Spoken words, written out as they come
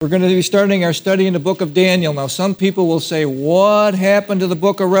We're going to be starting our study in the book of Daniel. Now, some people will say, what happened to the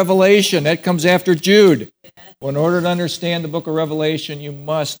book of Revelation? That comes after Jude. Well, in order to understand the book of Revelation, you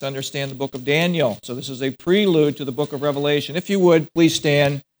must understand the book of Daniel. So this is a prelude to the book of Revelation. If you would, please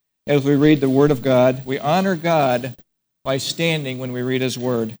stand as we read the Word of God. We honor God by standing when we read His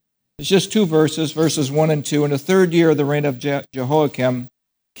Word. It's just two verses, verses 1 and 2. In the third year of the reign of Jehoiakim,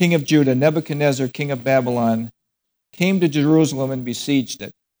 king of Judah, Nebuchadnezzar, king of Babylon, came to Jerusalem and besieged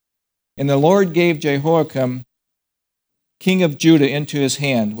it. And the Lord gave Jehoiakim, king of Judah, into his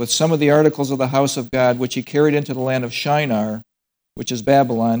hand, with some of the articles of the house of God, which he carried into the land of Shinar, which is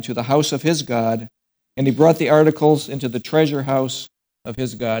Babylon, to the house of his God. And he brought the articles into the treasure house of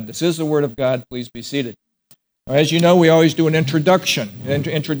his God. This is the word of God. Please be seated. Now, as you know, we always do an introduction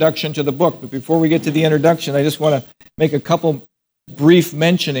to the book. But before we get to the introduction, I just want to make a couple brief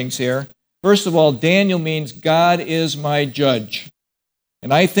mentionings here. First of all, Daniel means God is my judge.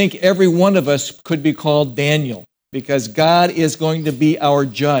 And I think every one of us could be called Daniel, because God is going to be our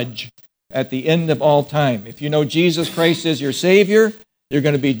judge at the end of all time. If you know Jesus Christ as your Savior, you're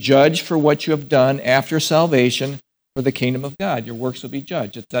going to be judged for what you have done after salvation for the kingdom of God. Your works will be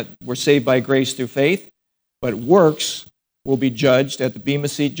judged. It's that we're saved by grace through faith, but works will be judged at the Bema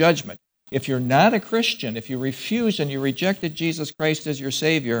Seat judgment. If you're not a Christian, if you refuse and you rejected Jesus Christ as your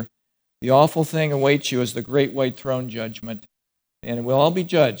Savior, the awful thing awaits you is the great white throne judgment. And we'll all be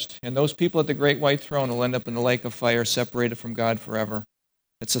judged. And those people at the great white throne will end up in the lake of fire, separated from God forever.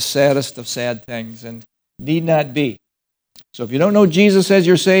 It's the saddest of sad things, and need not be. So if you don't know Jesus as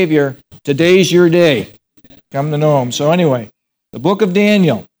your Savior, today's your day. Come to know Him. So anyway, the book of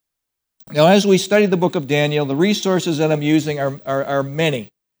Daniel. Now, as we study the book of Daniel, the resources that I'm using are many.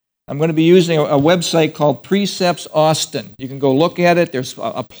 I'm going to be using a website called Precepts Austin. You can go look at it. There's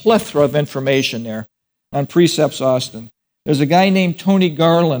a plethora of information there on Precepts Austin. There's a guy named Tony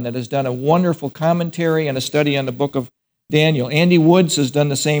Garland that has done a wonderful commentary and a study on the book of Daniel. Andy Woods has done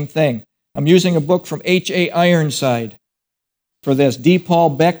the same thing. I'm using a book from H.A. Ironside for this. D. Paul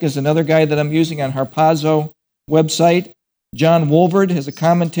Beck is another guy that I'm using on Harpazo website. John Wolverd has a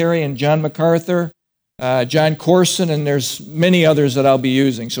commentary, and John MacArthur, John Corson, and there's many others that I'll be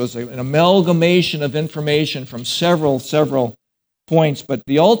using. So it's an amalgamation of information from several points. But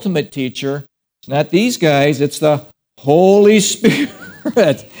the ultimate teacher, it's not these guys, it's the Holy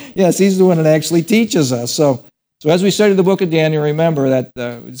Spirit. Yes, He's the one that actually teaches us. So as we study the book of Daniel, remember that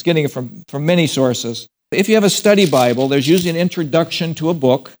it's getting it from many sources. If you have a study Bible, there's usually an introduction to a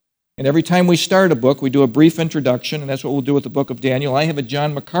book. And every time we start a book, we do a brief introduction, and that's what we'll do with the book of Daniel. I have a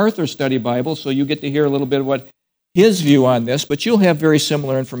John MacArthur study Bible, so you get to hear a little bit of what his view on this, but you'll have very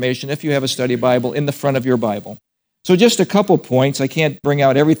similar information if you have a study Bible in the front of your Bible. So just a couple points. I can't bring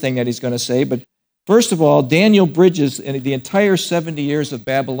out everything that he's going to say, but first of all, Daniel bridges the entire 70 years of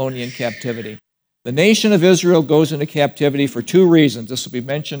Babylonian captivity. The nation of Israel goes into captivity for two reasons. This will be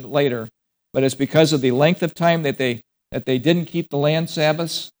mentioned later, but it's because of the length of time that they didn't keep the land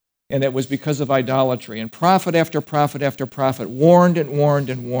Sabbaths, and it was because of idolatry. And prophet after prophet after prophet warned and warned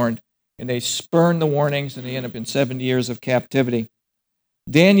and warned, and they spurned the warnings, and they end up in 70 years of captivity.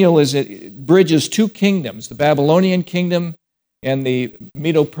 Daniel bridges two kingdoms, the Babylonian kingdom and the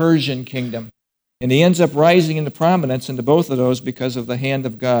Medo-Persian kingdom. And he ends up rising into prominence into both of those because of the hand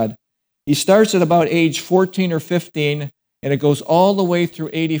of God. He starts at about age 14 or 15, and it goes all the way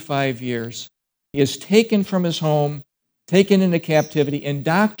through 85 years. He is taken from his home, taken into captivity,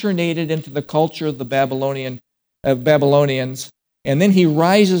 indoctrinated into the culture of the Babylonians, and then he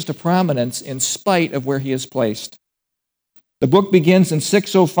rises to prominence in spite of where he is placed. The book begins in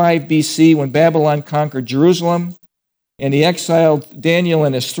 605 BC when Babylon conquered Jerusalem, and he exiled Daniel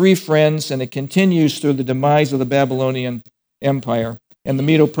and his three friends, and it continues through the demise of the Babylonian Empire, and the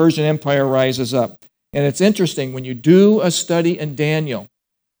Medo-Persian Empire rises up. And it's interesting, when you do a study in Daniel,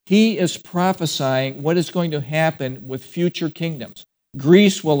 he is prophesying what is going to happen with future kingdoms.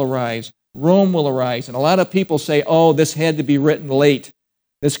 Greece will arise, Rome will arise, and a lot of people say, oh, this had to be written late.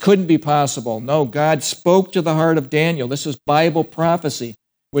 This couldn't be possible. No, God spoke to the heart of Daniel. This is Bible prophecy,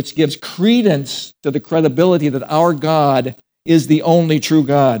 which gives credence to the credibility that our God is the only true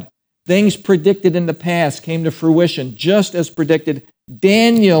God. Things predicted in the past came to fruition, just as predicted.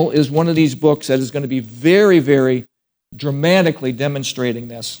 Daniel is one of these books that is going to be very, very dramatically demonstrating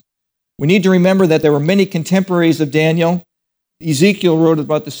this. We need to remember that there were many contemporaries of Daniel. Ezekiel wrote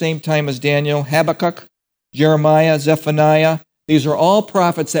about the same time as Daniel. Habakkuk, Jeremiah, Zephaniah. These are all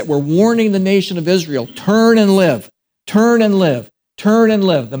prophets that were warning the nation of Israel, turn and live, turn and live, turn and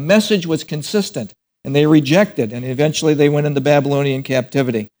live. The message was consistent, and they rejected, and eventually they went into Babylonian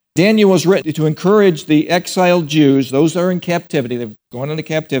captivity. Daniel was written to encourage the exiled Jews, those that are in captivity, they're going into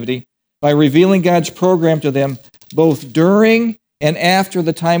captivity, by revealing God's program to them both during and after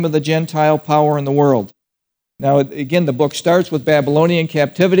the time of the Gentile power in the world. Now, again, the book starts with Babylonian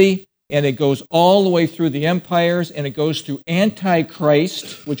captivity, and it goes all the way through the empires, and it goes through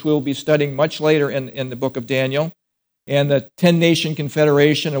Antichrist, which we'll be studying much later in the book of Daniel, and the 10-nation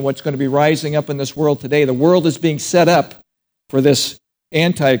confederation and what's going to be rising up in this world today. The world is being set up for this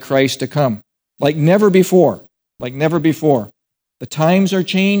Antichrist to come, like never before, like never before. The times are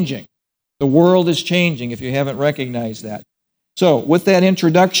changing. The world is changing, if you haven't recognized that. So, with that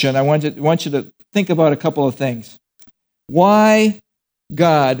introduction, I want you to think about a couple of things. Why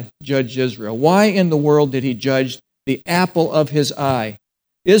God judged Israel? Why in the world did he judge the apple of his eye?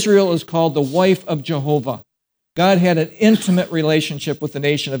 Israel is called the wife of Jehovah. God had an intimate relationship with the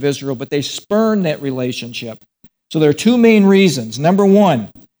nation of Israel, but they spurned that relationship. So there are two main reasons. Number one,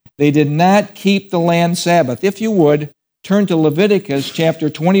 they did not keep the land Sabbath. If you would, turn to Leviticus chapter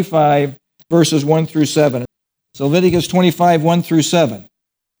 25, verses 1 through 7. So Leviticus 25, 1 through 7.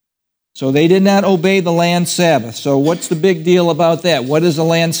 So they did not obey the land Sabbath. So what's the big deal about that? What is the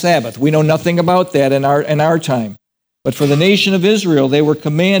land Sabbath? We know nothing about that in our time. But for the nation of Israel, they were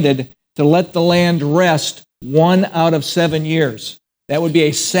commanded to let the land rest 1 out of 7 years. That would be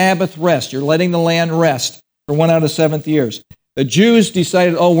a Sabbath rest. You're letting the land rest for 1 out of 7 years. The Jews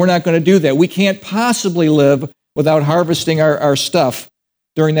decided, we're not going to do that. We can't possibly live without harvesting our stuff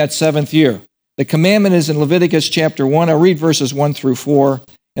during that 7th year. The commandment is in Leviticus chapter 1. I'll read verses 1 through 4.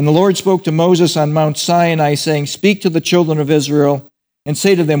 And the Lord spoke to Moses on Mount Sinai, saying, Speak to the children of Israel and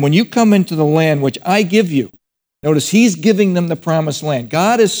say to them, when you come into the land which I give you, notice he's giving them the promised land.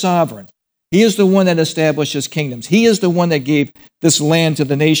 God is sovereign. He is the one that establishes kingdoms. He is the one that gave this land to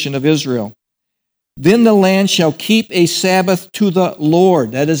the nation of Israel. Then the land shall keep a Sabbath to the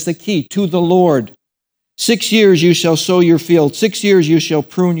Lord. That is the key, to the Lord. 6 years you shall sow your field. 6 years you shall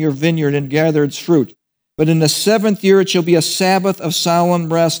prune your vineyard and gather its fruit. But in the 7th year it shall be a Sabbath of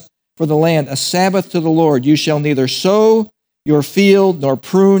solemn rest for the land, a Sabbath to the Lord. You shall neither sow your field nor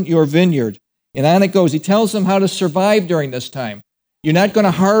prune your vineyard. And on it goes. He tells them how to survive during this time. You're not going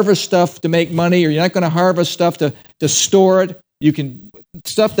to harvest stuff to make money, or you're not going to harvest stuff to store it.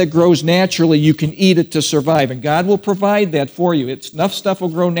 Stuff that grows naturally, you can eat it to survive, and God will provide that for you. Enough stuff will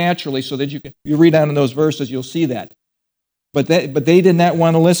grow naturally so that you read on in those verses, you'll see that. But they did not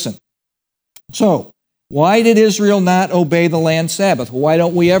want to listen. So, why did Israel not obey the land Sabbath? Why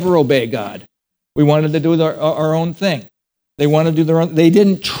don't we ever obey God? We wanted to do our own thing. They wanted to do their own. They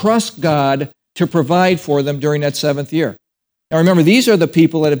didn't trust God to provide for them during that 7th year. Now remember, these are the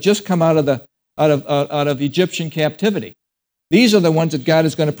people that have just come out of Egyptian captivity. These are the ones that God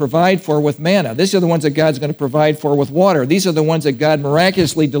is going to provide for with manna. These are the ones that God's going to provide for with water. These are the ones that God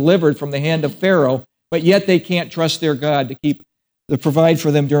miraculously delivered from the hand of Pharaoh, but yet they can't trust their God to provide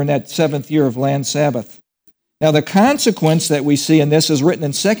for them during that 7th year of land Sabbath. Now the consequence that we see in this is written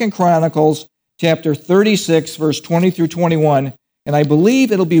in 2 Chronicles chapter 36, verse 20 through 21, and I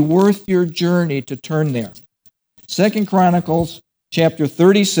believe it'll be worth your journey to turn there. 2 Chronicles chapter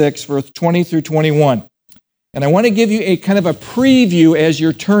 36, verse 20 through 21. And I want to give you a kind of a preview as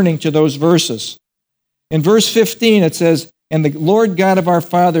you're turning to those verses. In verse 15, it says, And the Lord God of our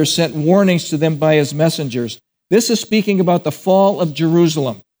fathers sent warnings to them by his messengers. This is speaking about the fall of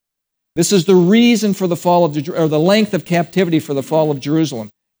Jerusalem. This is the reason for the fall of, or the length of captivity for the fall of Jerusalem.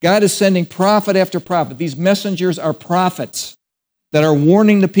 God is sending prophet after prophet. These messengers are prophets that are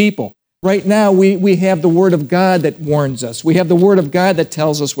warning the people. Right now, we have the Word of God that warns us. We have the Word of God that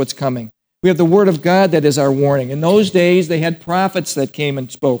tells us what's coming. We have the Word of God that is our warning. In those days, they had prophets that came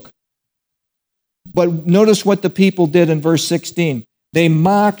and spoke. But notice what the people did in verse 16. They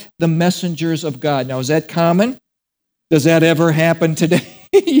mocked the messengers of God. Now, is that common? Does that ever happen today?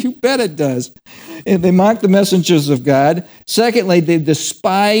 You bet it does. And they mocked the messengers of God. Secondly, they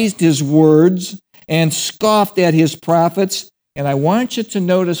despised his words and scoffed at his prophets. And I want you to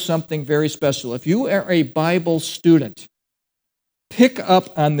notice something very special. If you are a Bible student, pick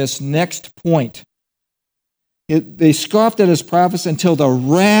up on this next point. They scoffed at his prophets until the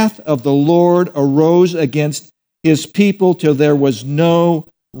wrath of the Lord arose against his people till there was no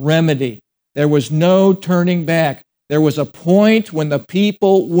remedy. There was no turning back. There was a point when the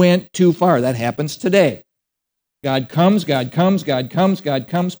people went too far. That happens today. God comes, God comes, God comes, God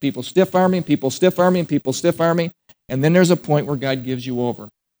comes. People stiff-arming, people stiff-arming, people stiff-arming. And then there's a point where God gives you over.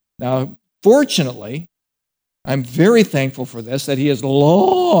 Now, fortunately, I'm very thankful for this, that he is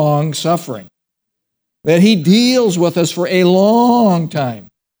long-suffering, that he deals with us for a long time.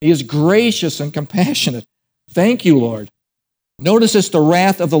 He is gracious and compassionate. Thank you, Lord. Notice this, the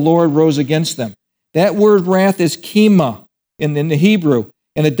wrath of the Lord rose against them. That word wrath is kima in the Hebrew,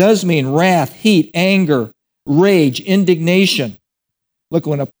 and it does mean wrath, heat, anger, rage, indignation. Look,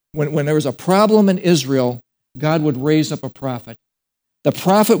 when there was a problem in Israel, God would raise up a prophet. The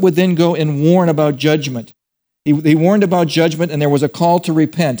prophet would then go and warn about judgment. He warned about judgment, and there was a call to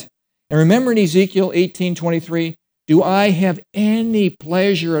repent. And remember in Ezekiel 18:23, do I have any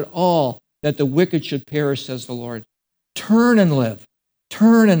pleasure at all that the wicked should perish, says the Lord. Turn and live.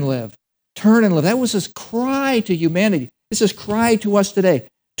 Turn and live. Turn and live. That was his cry to humanity. It's his cry to us today.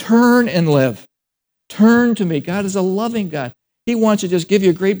 Turn and live. Turn to me. God is a loving God. He wants to just give you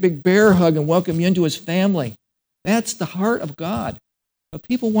a great big bear hug and welcome you into his family. That's the heart of God. But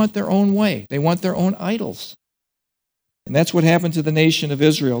people want their own way. They want their own idols. And that's what happened to the nation of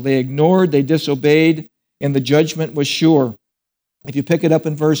Israel. They ignored, they disobeyed, and the judgment was sure. If you pick it up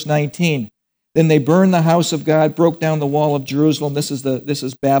in verse 19, then they burned the house of God, broke down the wall of Jerusalem. This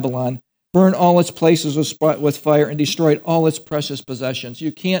is Babylon. Burned all its places with fire and destroyed all its precious possessions.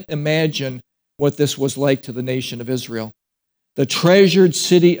 You can't imagine what this was like to the nation of Israel. The treasured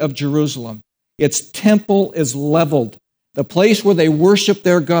city of Jerusalem. Its temple is leveled. The place where they worshiped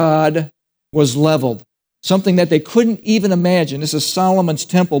their God was leveled. Something that they couldn't even imagine. This is Solomon's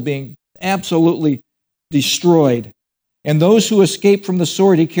temple being absolutely destroyed. And those who escaped from the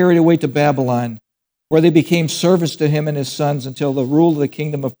sword he carried away to Babylon, where they became servants to him and his sons until the rule of the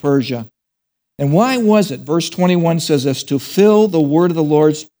kingdom of Persia. And why was it? Verse 21 says this, to fill the word of the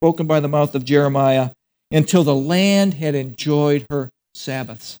Lord spoken by the mouth of Jeremiah until the land had enjoyed her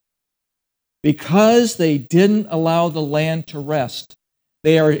Sabbaths. Because they didn't allow the land to rest,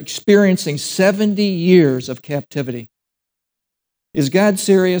 they are experiencing 70 years of captivity. Is God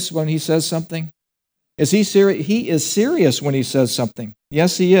serious when he says something? Is he serious? He is serious when he says something.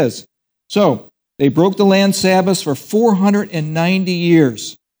 Yes, he is. So, they broke the land Sabbaths for 490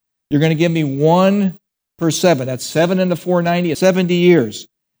 years. You're going to give me 1 per 7. That's 7 into 490, 70 years.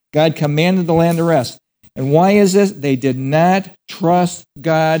 God commanded the land to rest. And why is this? They did not trust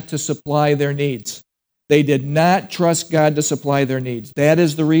God to supply their needs. They did not trust God to supply their needs. That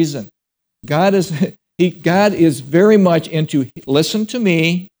is the reason. God is very much into, listen to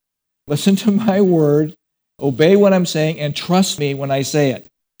me, listen to my word, obey what I'm saying, and trust me when I say it.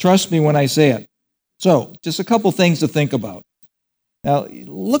 Trust me when I say it. So, just a couple things to think about. Now,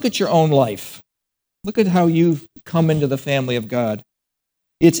 look at your own life. Look at how you've come into the family of God.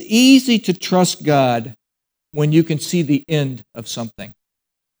 It's easy to trust God when you can see the end of something.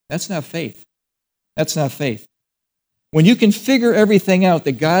 That's not faith. That's not faith. When you can figure everything out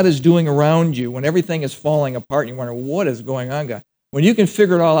that God is doing around you, when everything is falling apart and you wonder, what is going on, God? When you can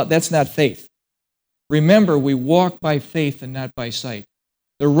figure it all out, that's not faith. Remember, we walk by faith and not by sight.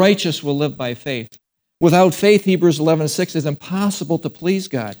 The righteous will live by faith. Without faith, Hebrews 11:6, is impossible to please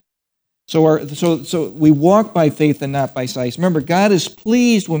God. So we walk by faith and not by sight. Remember, God is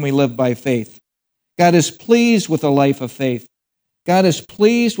pleased when we live by faith. God is pleased with a life of faith. God is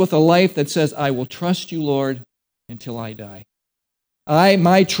pleased with a life that says, I will trust you, Lord, until I die.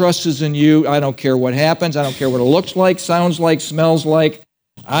 My trust is in you. I don't care what happens. I don't care what it looks like, sounds like, smells like.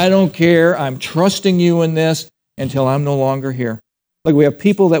 I don't care. I'm trusting you in this until I'm no longer here. Look, we have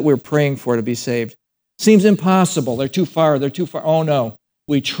people that we're praying for to be saved. Seems impossible. They're too far. Oh, no.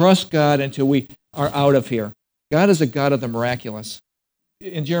 We trust God until we are out of here. God is a God of the miraculous.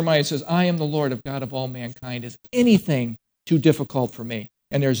 In Jeremiah it says, I am the Lord of God of all mankind. Is anything too difficult for me?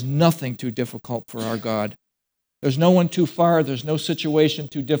 And there's nothing too difficult for our God. There's no one too far. There's no situation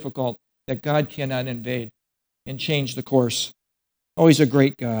too difficult that God cannot invade and change the course. Oh, he's a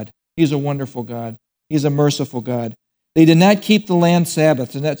great God. He's a wonderful God. He's a merciful God. They did not keep the land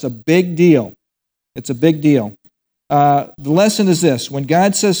Sabbath, and that's a big deal. It's a big deal. The lesson is this. When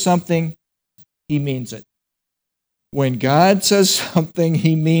God says something, he means it. When God says something,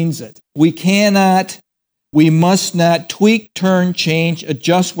 he means it. We must not tweak, turn, change,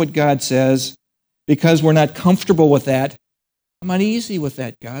 adjust what God says because we're not comfortable with that. I'm not easy with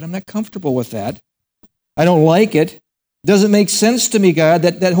that, God. I'm not comfortable with that. I don't like it. It doesn't make sense to me, God.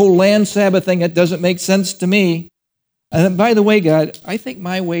 That whole land Sabbath thing, it doesn't make sense to me. And by the way, God, I think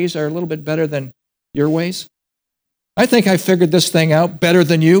my ways are a little bit better than your ways. I think I figured this thing out better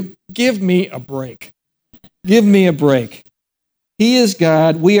than you. Give me a break. Give me a break. He is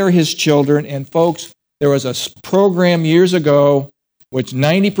God. We are his children. And folks, there was a program years ago, which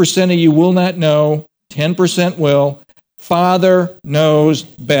 90% of you will not know, 10% will. Father knows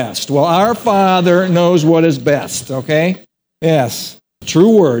best. Well, our Father knows what is best, okay? Yes,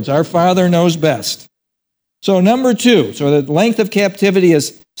 true words. Our Father knows best. So number 2, so the length of captivity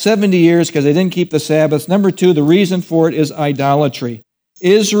is 70 years because they didn't keep the Sabbath. Number two, the reason for it is idolatry.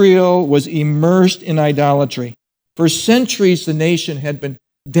 Israel was immersed in idolatry. For centuries, the nation had been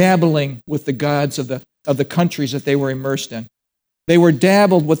dabbling with the gods of the countries that they were immersed in. They were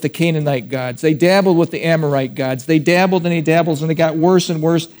dabbled with the Canaanite gods. They dabbled with the Amorite gods. They dabbled and they dabbled, and it got worse and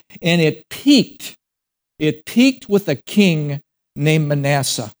worse. And it peaked. It peaked with a king named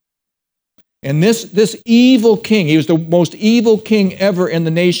Manasseh. And this evil king, he was the most evil king ever in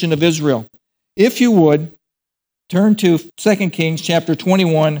the nation of Israel. If you would, turn to 2 Kings chapter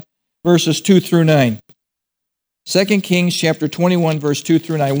 21, verses 2 through 9. 2 Kings chapter 21, verse 2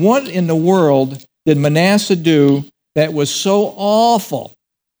 through 9. What in the world did Manasseh do that was so awful?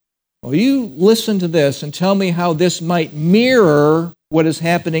 Well, you listen to this and tell me how this might mirror what is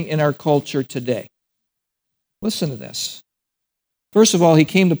happening in our culture today. Listen to this. First of all, he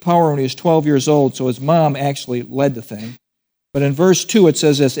came to power when he was 12 years old, so his mom actually led the thing. But in verse 2 it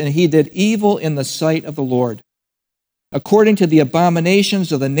says this, and he did evil in the sight of the Lord, according to the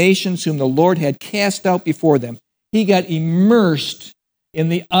abominations of the nations whom the Lord had cast out before them. He got immersed in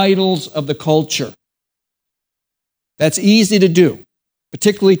the idols of the culture. That's easy to do,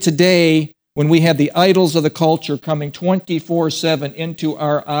 particularly today when we have the idols of the culture coming 24/7 into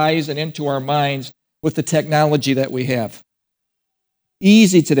our eyes and into our minds with the technology that we have.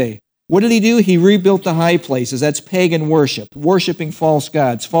 Easy today. What did he do? He rebuilt the high places. That's pagan worship, worshiping false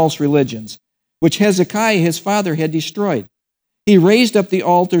gods, false religions, which Hezekiah, his father, had destroyed. He raised up the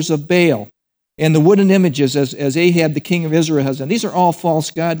altars of Baal and the wooden images as Ahab, the king of Israel, has done. These are all false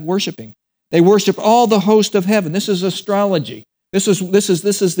god worshiping. They worship all the host of heaven. This is astrology. This is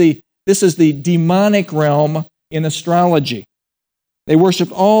the demonic realm in astrology. They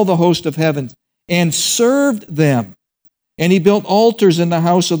worshiped all the host of heaven and served them. And he built altars in the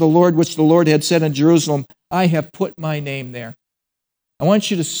house of the Lord, which the Lord had said in Jerusalem, I have put my name there. I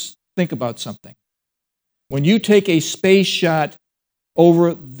want you to think about something. When you take a space shot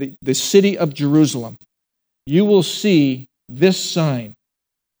over the city of Jerusalem, you will see this sign.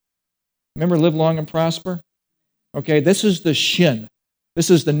 Remember, live long and prosper? Okay, this is the Shin. This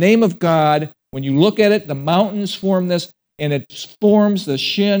is the name of God. When you look at it, the mountains form this, and it forms the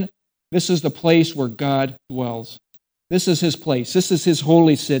Shin. This is the place where God dwells. This is his place. This is his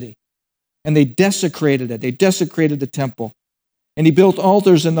holy city. And they desecrated it. They desecrated the temple. And he built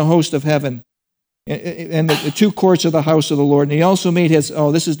altars in the host of heaven and the two courts of the house of the Lord. And he also made his,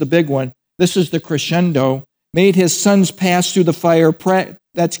 this is the big one. This is the crescendo. Made his sons pass through the fire.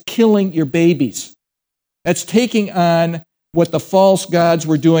 That's killing your babies. That's taking on what the false gods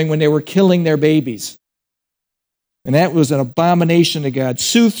were doing when they were killing their babies. And that was an abomination to God.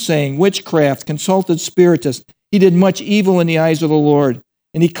 Soothsaying, witchcraft, consulted spiritists. He did much evil in the eyes of the Lord.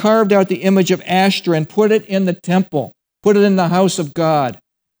 And he carved out the image of Ashtoreth and put it in the temple, put it in the house of God.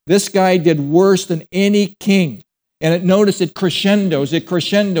 This guy did worse than any king. And notice it crescendos, it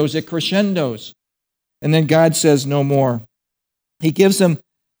crescendos, it crescendos. And then God says no more. He gives them,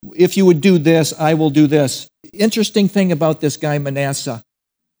 if you would do this, I will do this. Interesting thing about this guy Manasseh,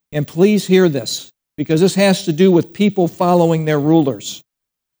 and please hear this, because this has to do with people following their rulers.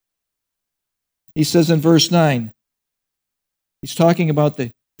 He says in verse 9, he's talking about the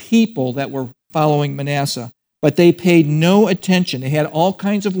people that were following Manasseh, but they paid no attention. They had all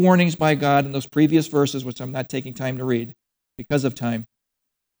kinds of warnings by God in those previous verses, which I'm not taking time to read because of time.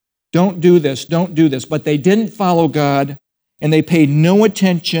 Don't do this, don't do this. But they didn't follow God, and they paid no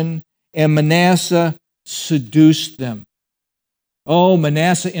attention, and Manasseh seduced them. Oh,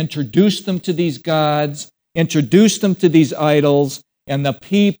 Manasseh introduced them to these gods, introduced them to these idols, and the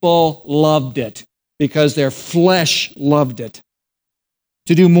people loved it because their flesh loved it.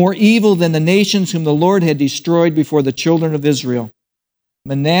 To do more evil than the nations whom the Lord had destroyed before the children of Israel.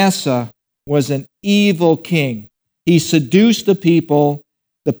 Manasseh was an evil king. He seduced the people.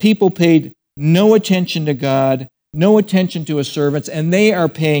 The people paid no attention to God, no attention to his servants, and they are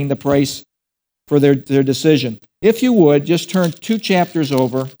paying the price for their decision. If you would, just turn 2 chapters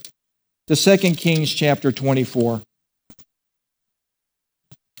over to 2 Kings chapter 24.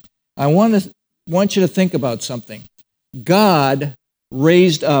 I want you to think about something. God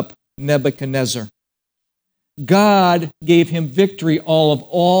raised up Nebuchadnezzar. God gave him victory of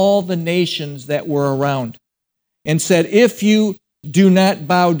all the nations that were around and said, if you do not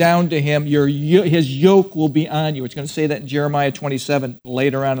bow down to him, his yoke will be on you. It's going to say that in Jeremiah 27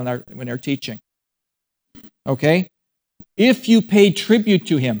 later on in our teaching. Okay? If you paid tribute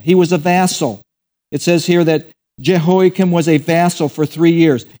to him, he was a vassal. It says here that Jehoiakim was a vassal for 3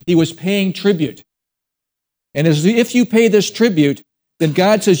 years. He was paying tribute. And if you pay this tribute, then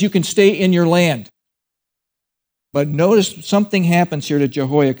God says you can stay in your land. But notice something happens here to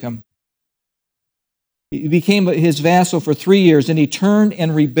Jehoiakim. He became his vassal for 3 years, and he turned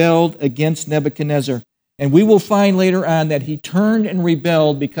and rebelled against Nebuchadnezzar. And we will find later on that he turned and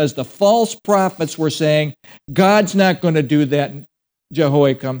rebelled because the false prophets were saying, God's not going to do that,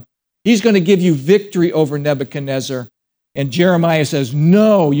 Jehoiakim. He's going to give you victory over Nebuchadnezzar. And Jeremiah says,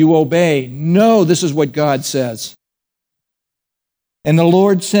 no, you obey. No, this is what God says. And the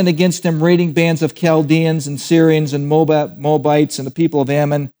Lord sent against him raiding bands of Chaldeans and Syrians and Moabites and the people of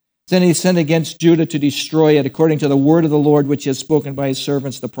Ammon. Then he sent against Judah to destroy it, according to the word of the Lord which he has spoken by his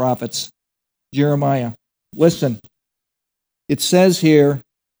servants, the prophets. Jeremiah. Listen, it says here,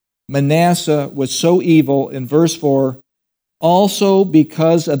 Manasseh was so evil in verse 4, also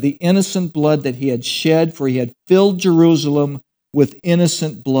because of the innocent blood that he had shed, for he had filled Jerusalem with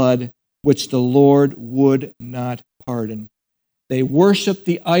innocent blood, which the Lord would not pardon. They worship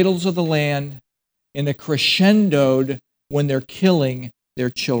the idols of the land, and it crescendoed when they're killing their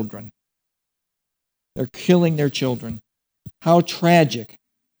children. They're killing their children. How tragic.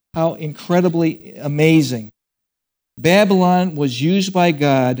 How incredibly amazing. Babylon was used by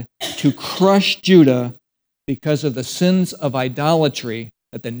God to crush Judah because of the sins of idolatry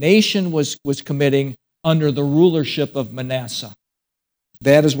that the nation was committing under the rulership of Manasseh.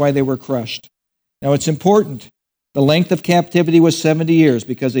 That is why they were crushed. Now it's important. The length of captivity was 70 years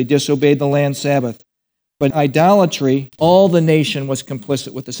because they disobeyed the land Sabbath. But idolatry, all the nation was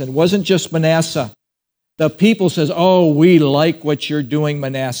complicit with the sin. It wasn't just Manasseh. The people says, oh, we like what you're doing,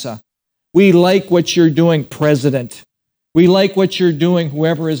 Manasseh. We like what you're doing, president. We like what you're doing,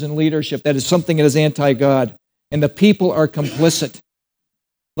 whoever is in leadership. That is something that is anti-God. And the people are complicit.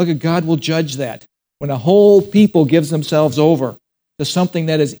 Look, at God will judge that. When a whole people gives themselves over to something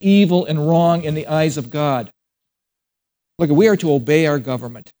that is evil and wrong in the eyes of God. Look, we are to obey our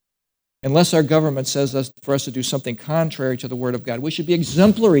government. Unless our government says for us to do something contrary to the Word of God, we should be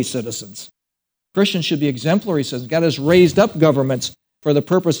exemplary citizens. Christians should be exemplary citizens. God has raised up governments for the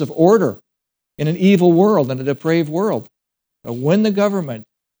purpose of order in an evil world, in a depraved world. But when the government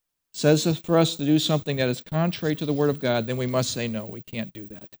says for us to do something that is contrary to the Word of God, then we must say, no, we can't do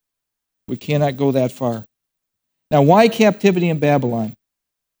that. We cannot go that far. Now, why captivity in Babylon?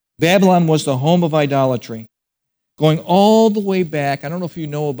 Babylon was the home of idolatry. Going all the way back, I don't know if you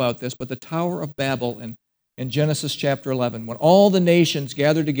know about this, but the Tower of Babel in Genesis chapter 11, when all the nations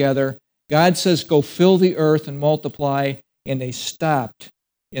gathered together, God says, go fill the earth and multiply, and they stopped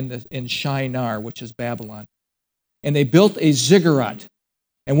in Shinar, which is Babylon. And they built a ziggurat.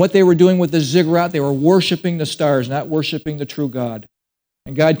 And what they were doing with the ziggurat, they were worshiping the stars, not worshiping the true God.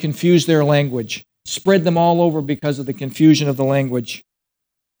 And God confused their language, spread them all over because of the confusion of the language.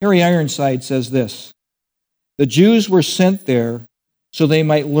 Harry Ironside says this, the Jews were sent there so they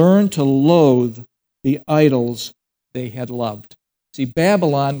might learn to loathe the idols they had loved. See,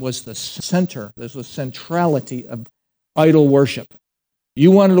 Babylon was the center, this was centrality of idol worship.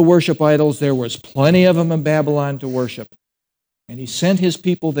 You wanted to worship idols, there was plenty of them in Babylon to worship. And he sent his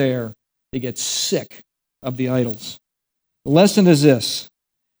people there to get sick of the idols. The lesson is this,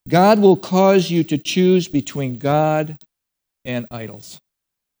 God will cause you to choose between God and idols.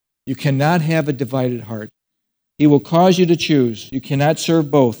 You cannot have a divided heart. He will cause you to choose. You cannot serve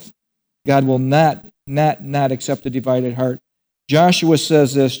both. God will not accept a divided heart. Joshua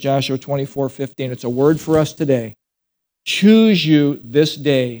says this, Joshua 24:15. It's a word for us today. Choose you this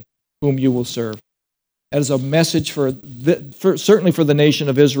day whom you will serve. That is a message certainly for the nation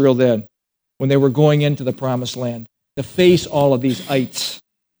of Israel then, when they were going into the promised land, to face all of these ites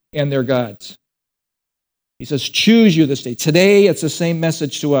and their gods. He says, choose you this day. Today, it's the same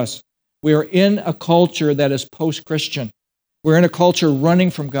message to us. We are in a culture that is post-Christian. We're in a culture running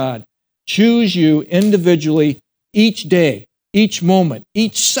from God. Choose you individually each day, each moment,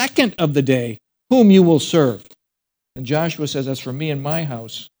 each second of the day, whom you will serve. And Joshua says, as for me and my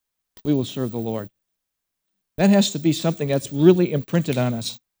house, we will serve the Lord. That has to be something that's really imprinted on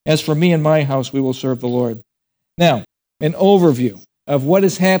us. As for me and my house, we will serve the Lord. Now, an overview of what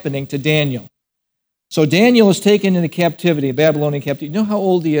is happening to Daniel. So Daniel is taken into captivity, Babylonian captivity. You know how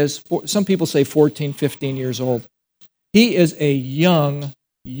old he is? Some people say 14, 15 years old. He is a young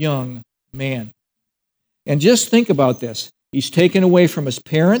man. And just think about this. He's taken away from his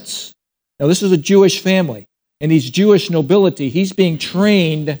parents. Now, this is a Jewish family, and he's Jewish nobility. He's being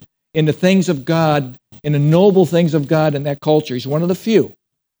trained in the things of God, in the noble things of God in that culture. He's one of the few,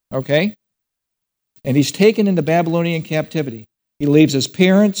 okay? And he's taken into Babylonian captivity. He leaves his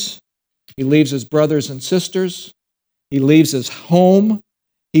parents. He leaves his brothers and sisters. He leaves his home.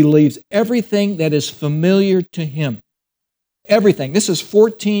 He leaves everything that is familiar to him. Everything. This is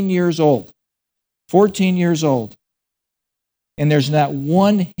 14 years old. 14 years old. And there's not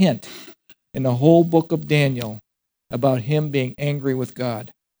one hint in the whole book of Daniel about him being angry with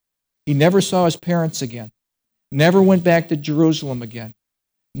God. He never saw his parents again, never went back to Jerusalem again,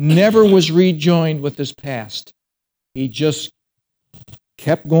 never was rejoined with his past. He just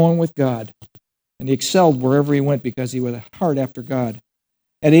kept going with God, and he excelled wherever he went because he was a heart after God.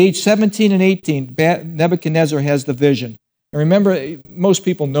 At age 17 and 18, Nebuchadnezzar has the vision. And remember, most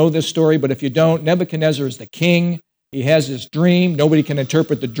people know this story, but if you don't, Nebuchadnezzar is the king. He has this dream. Nobody can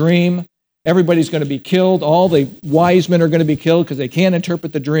interpret the dream. Everybody's going to be killed. All the wise men are going to be killed because they can't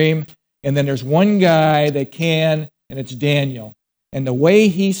interpret the dream. And then there's one guy that can, and it's Daniel. And the way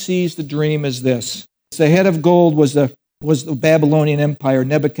he sees the dream is this. The head of gold was the Babylonian Empire,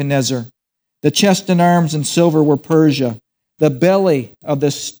 Nebuchadnezzar. The chest and arms and silver were Persia. The belly of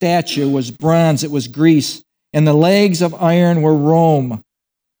the statue was bronze, it was Greece. And the legs of iron were Rome.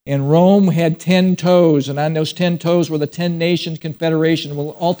 And Rome had 10 toes, and on those 10 toes were the 10 nations confederation,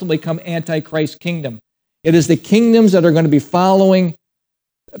 will ultimately come Antichrist kingdom. It is the kingdoms that are going to be following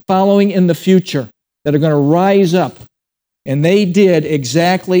in the future, that are going to rise up. And they did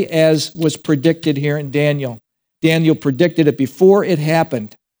exactly as was predicted here in Daniel. Daniel predicted it before it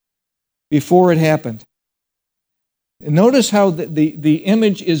happened. Before it happened. And notice how the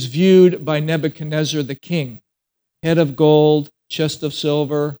image is viewed by Nebuchadnezzar the king. Head of gold, chest of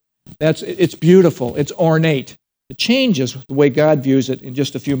silver. It's beautiful. It's ornate. It changes the way God views it in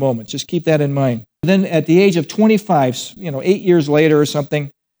just a few moments. Just keep that in mind. Then at the age of 25, 8 years later or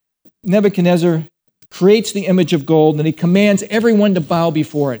something, Nebuchadnezzar creates the image of gold, and he commands everyone to bow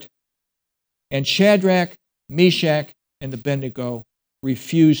before it. And Shadrach, Meshach, and Abednego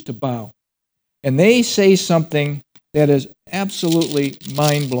refuse to bow. And they say something that is absolutely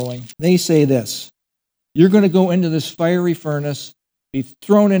mind-blowing. They say this: you're going to go into this fiery furnace, be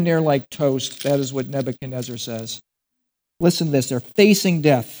thrown in there like toast. That is what Nebuchadnezzar says. Listen to this. They're facing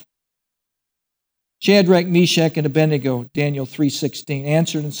death. Shadrach, Meshach, and Abednego, Daniel 3:16,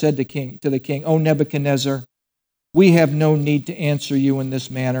 answered and said to the king, O Nebuchadnezzar, we have no need to answer you in this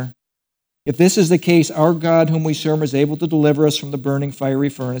manner. If this is the case, our God whom we serve is able to deliver us from the burning fiery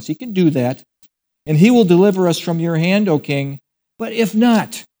furnace. He can do that. And he will deliver us from your hand, O king. But if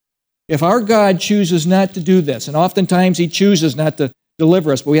not, if our God chooses not to do this, and oftentimes he chooses not to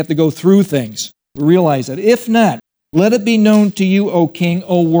deliver us, but we have to go through things. We realize that. If not, let it be known to you, O king,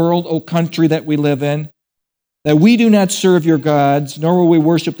 O world, O country that we live in, that we do not serve your gods, nor will we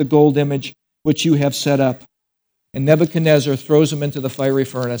worship the gold image which you have set up. And Nebuchadnezzar throws them into the fiery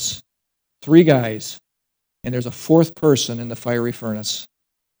furnace. 3 guys, and there's a 4th person in the fiery furnace.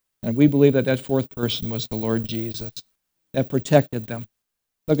 And we believe that 4th person was the Lord Jesus that protected them.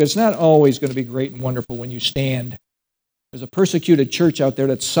 Look, it's not always going to be great and wonderful when you stand. There's a persecuted church out there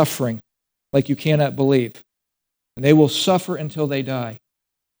that's suffering like you cannot believe. And they will suffer until they die.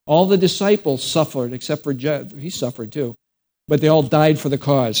 All the disciples suffered, except for he suffered too. But they all died for the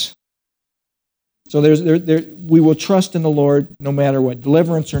cause. So we will trust in the Lord no matter what,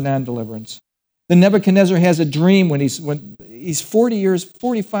 deliverance or non-deliverance. Then Nebuchadnezzar has a dream when he's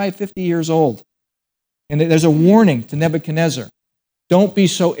 45, 50 years old. And there's a warning to Nebuchadnezzar. Don't be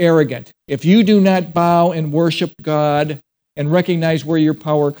so arrogant. If you do not bow and worship God and recognize where your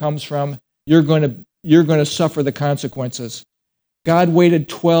power comes from, you're going to suffer the consequences. God waited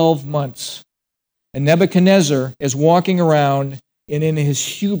 12 months. And Nebuchadnezzar is walking around, and in his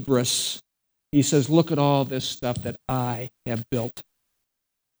hubris, he says, look at all this stuff that I have built.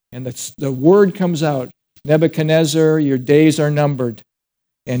 And the word comes out, Nebuchadnezzar, your days are numbered.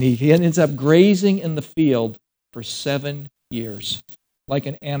 And he ends up grazing in the field for 7 years, like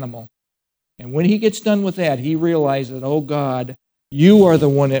an animal. And when he gets done with that, he realizes that, oh God, you are the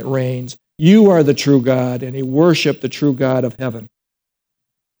one that reigns. You are the true God. And he worshiped the true God of heaven.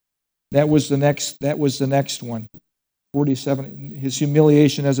 That was the next one. 47, his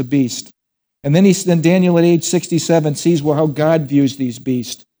humiliation as a beast. And then Daniel at age 67 sees how God views these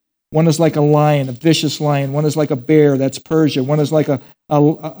beasts. One is like a lion, a vicious lion. One is like a bear, that's Persia. One is like a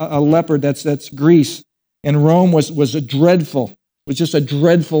leopard, that's Greece. And Rome was just a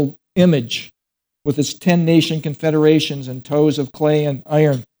dreadful image with its 10 nation confederations and toes of clay and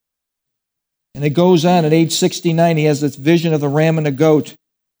iron. And it goes on. At age 69, he has this vision of the ram and the goat.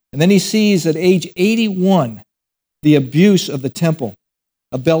 And then he sees at age 81 the abuse of the temple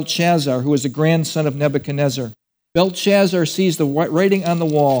of Belshazzar, who is the grandson of Nebuchadnezzar. Belshazzar sees the writing on the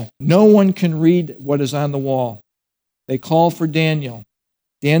wall. No one can read what is on the wall. They call for Daniel.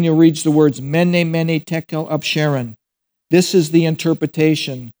 Daniel reads the words, Mene, Mene, Tekel, Upsharon. This is the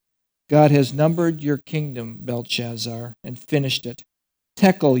interpretation. God has numbered your kingdom, Belshazzar, and finished it.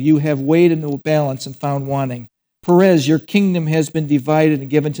 Tekel, you have weighed in the balance and found wanting. Perez, your kingdom has been divided and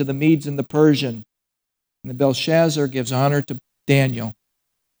given to the Medes and the Persian. And the Belshazzar gives honor to Daniel.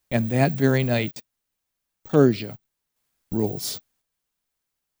 And that very night, Persia rules.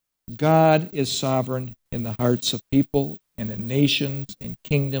 God is sovereign in the hearts of people and in nations and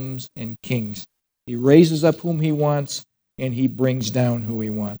kingdoms and kings. He raises up whom he wants, and he brings down who he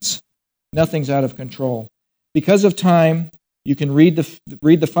wants. Nothing's out of control. Because of time, you can read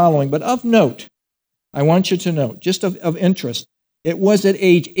the following, but of note, I want you to note, just of interest, it was at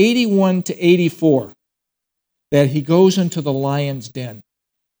age 81 to 84 that he goes into the lion's den.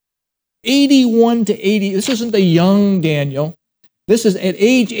 81 to 80, this isn't the young Daniel. This is at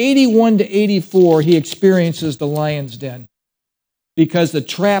age 81 to 84, he experiences the lion's den. Because the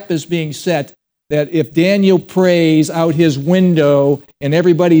trap is being set that if Daniel prays out his window and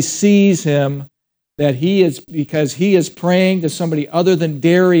everybody sees him, that because he is praying to somebody other than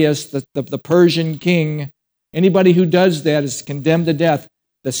Darius, the Persian king, anybody who does that is condemned to death.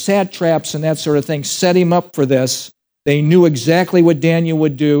 The satraps and that sort of thing set him up for this. They knew exactly what Daniel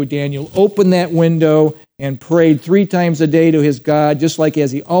would do. Daniel opened that window and prayed 3 times a day to his God, just like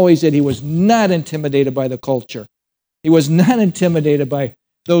as he always did. He was not intimidated by the culture. He was not intimidated by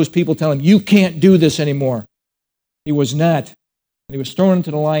those people telling him, you can't do this anymore. He was not. And he was thrown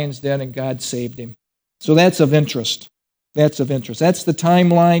into the lion's den, and God saved him. So that's of interest. That's of interest. That's the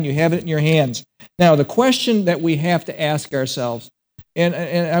timeline. You have it in your hands. Now, the question that we have to ask ourselves, and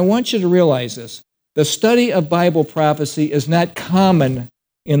I want you to realize this, the study of Bible prophecy is not common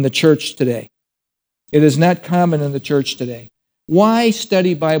in the church today. It is not common in the church today. Why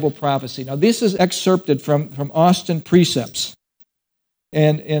study Bible prophecy? Now, this is excerpted from Austin Precepts.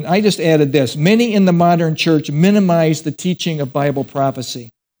 And I just added this. Many in the modern church minimize the teaching of Bible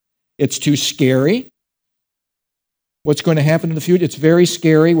prophecy. It's too scary. What's going to happen in the future? It's very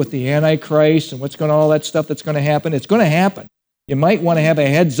scary with the Antichrist and all that stuff that's going to happen. It's going to happen. You might want to have a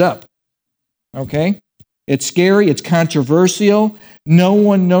heads up. Okay? It's scary. It's controversial. No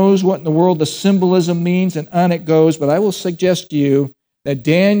one knows what in the world the symbolism means, and on it goes. But I will suggest to you that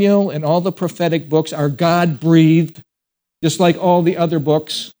Daniel and all the prophetic books are God-breathed, just like all the other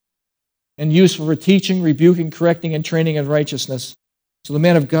books, and useful for teaching, rebuking, correcting, and training in righteousness. So the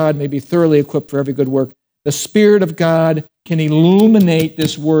man of God may be thoroughly equipped for every good work. The Spirit of God can illuminate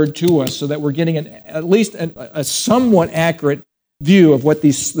this word to us so that we're getting at least a somewhat accurate view of what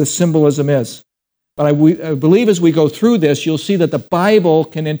the symbolism is. But I believe as we go through this, you'll see that the Bible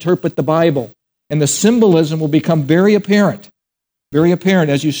can interpret the Bible, and the symbolism will become very apparent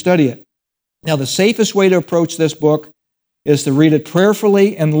as you study it. Now, the safest way to approach this book is to read it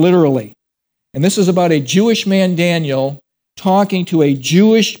prayerfully and literally. And this is about a Jewish man, Daniel, talking to a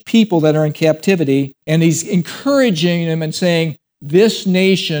Jewish people that are in captivity, and he's encouraging them and saying, this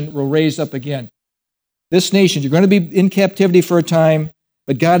nation will raise up again. This nation, you're going to be in captivity for a time,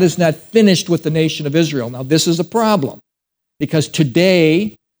 but God is not finished with the nation of Israel. Now, this is a problem, because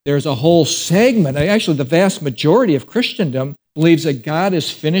today there's a whole segment, actually the vast majority of Christendom believes that God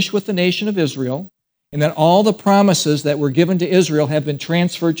is finished with the nation of Israel, and that all the promises that were given to Israel have been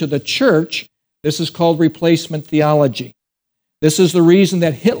transferred to the church. This is called replacement theology. This is the reason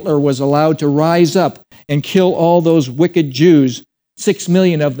that Hitler was allowed to rise up and kill all those wicked Jews, 6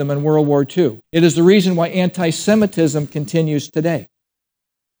 million of them in World War II. It is the reason why anti-Semitism continues today.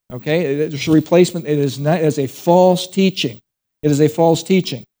 Okay? It's a replacement. It is a false teaching. It is a false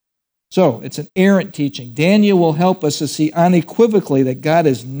teaching. So, it's an errant teaching. Daniel will help us to see unequivocally that God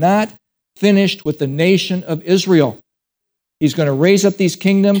is not finished with the nation of Israel. He's going to raise up these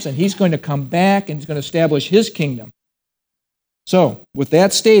kingdoms, and he's going to come back, and he's going to establish his kingdom. So, with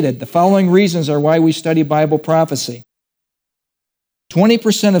that stated, the following reasons are why we study Bible prophecy.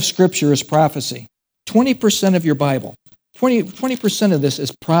 20% of Scripture is prophecy. 20% of your Bible. 20% of this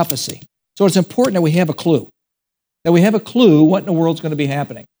is prophecy. So it's important that we have a clue. That we have a clue what in the world's going to be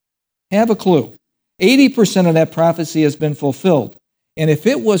happening. Have a clue. 80% of that prophecy has been fulfilled. And if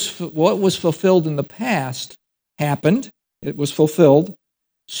it was what was fulfilled in the past happened, it was fulfilled,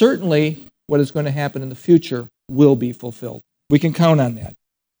 certainly what is going to happen in the future will be fulfilled. We can count on that.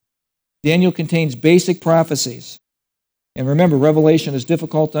 Daniel contains basic prophecies. And remember, Revelation is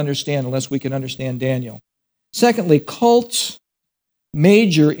difficult to understand unless we can understand Daniel. Secondly, cults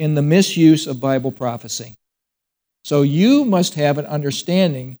major in the misuse of Bible prophecy. So you must have an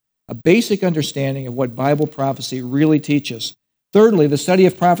understanding, a basic understanding of what Bible prophecy really teaches. Thirdly, the study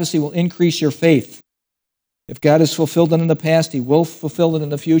of prophecy will increase your faith. If God has fulfilled it in the past, he will fulfill it in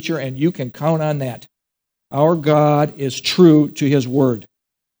the future, and you can count on that. Our God is true to his word.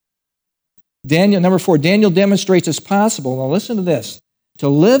 Number 4, Daniel demonstrates it's possible. Now listen to this. to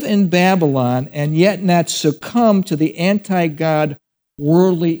live in Babylon and yet not succumb to the anti-God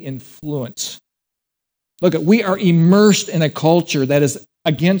worldly influence. Look, we are immersed in a culture that is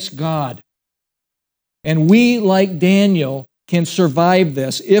against God. And we, like Daniel, can survive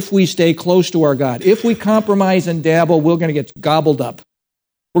this if we stay close to our God. If we compromise and dabble, we're going to get gobbled up.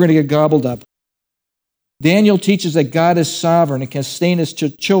 We're going to get gobbled up. Daniel teaches that God is sovereign and can sustain his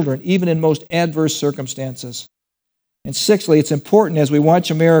children even in most adverse circumstances. And sixthly, it's important as we watch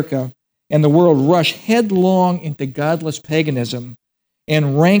America and the world rush headlong into godless paganism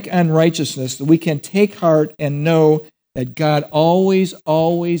and rank unrighteousness that we can take heart and know that God always,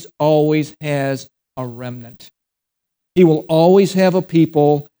 always, always has a remnant. He will always have a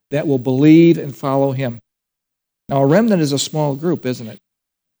people that will believe and follow him. Now, a remnant is a small group, isn't it?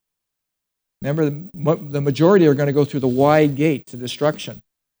 Remember, the majority are going to go through the wide gate to destruction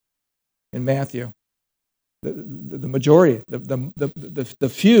in Matthew. The majority, the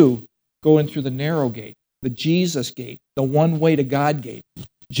few go in through the narrow gate, the Jesus gate, the one way to God gate,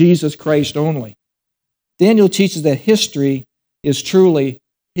 Jesus Christ only. Daniel teaches that history is truly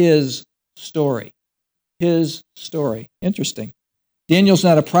his story. His story. Interesting. Daniel's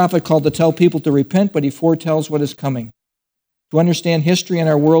not a prophet called to tell people to repent, but he foretells what is coming. To understand history in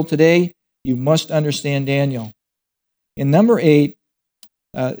our world today, you must understand Daniel. In number 8,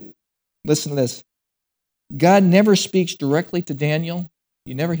 listen to this. God never speaks directly to Daniel.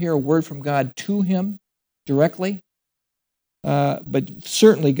 You never hear a word from God to him directly. But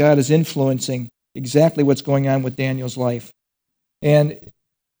certainly God is influencing exactly what's going on with Daniel's life. And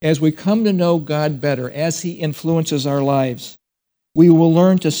as we come to know God better, as he influences our lives, we will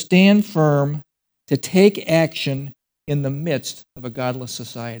learn to stand firm, to take action in the midst of a godless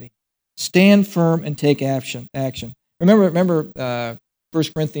society. Stand firm and take action. Remember 1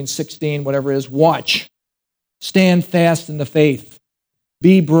 Corinthians 16, whatever it is, watch. Stand fast in the faith.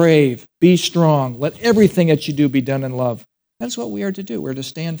 Be brave. Be strong. Let everything that you do be done in love. That's what we are to do. We're to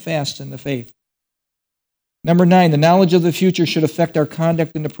stand fast in the faith. Number 9, the knowledge of the future should affect our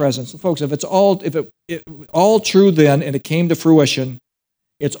conduct in the present. So folks, if it all true then and it came to fruition,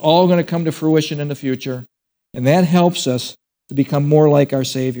 it's all going to come to fruition in the future. And that helps us to become more like our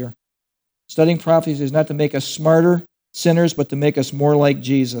Savior. Studying prophecy is not to make us smarter sinners, but to make us more like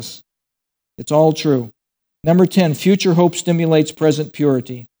Jesus. It's all true. Number 10, future hope stimulates present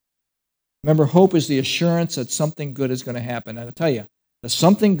purity. Remember, hope is the assurance that something good is going to happen. And I'll tell you, the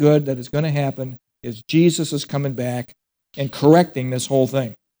something good that is going to happen is Jesus is coming back and correcting this whole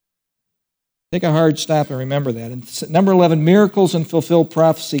thing. Take a hard stop and remember that. And number 11, miracles and fulfilled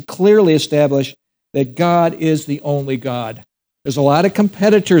prophecy clearly establish that God is the only God. There's a lot of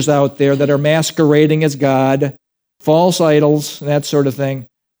competitors out there that are masquerading as God, false idols, and that sort of thing.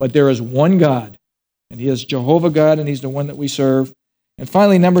 But there is one God, and he is Jehovah God, and he's the one that we serve. And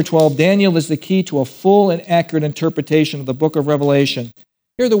finally, number 12, Daniel is the key to a full and accurate interpretation of the book of Revelation.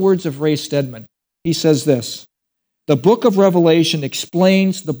 Here are the words of Ray Stedman. He says this: the book of Revelation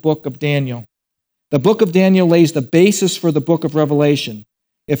explains the book of Daniel. The book of Daniel lays the basis for the book of Revelation.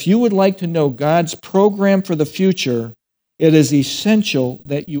 If you would like to know God's program for the future, it is essential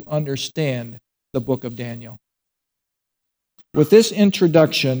that you understand the book of Daniel. With this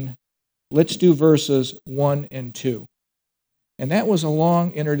introduction, let's do verses 1 and 2. And that was a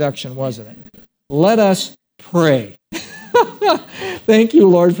long introduction, wasn't it? Let us pray. Thank you,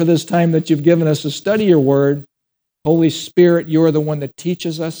 Lord, for this time that you've given us to study your word. Holy Spirit, you're the one that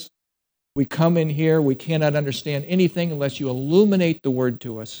teaches us. We come in here, we cannot understand anything unless you illuminate the word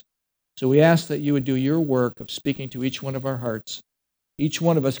to us. So we ask that you would do your work of speaking to each one of our hearts. Each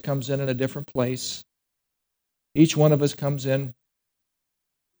one of us comes in a different place. Each one of us comes in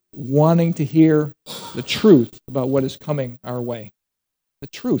wanting to hear the truth about what is coming our way. The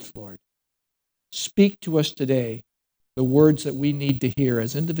truth, Lord. Speak to us today the words that we need to hear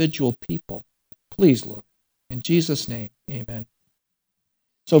as individual people. Please, Lord. In Jesus' name, amen.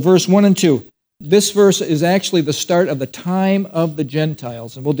 So verse 1 and 2. This verse is actually the start of the time of the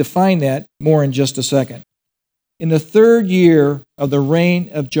Gentiles, and we'll define that more in just a second. In the 3rd year of the reign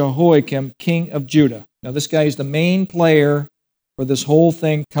of Jehoiakim, king of Judah. Now this guy is the main player for this whole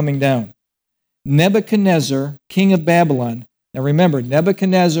thing coming down. Nebuchadnezzar, king of Babylon. Now remember,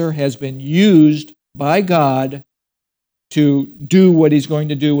 Nebuchadnezzar has been used by God to do what he's going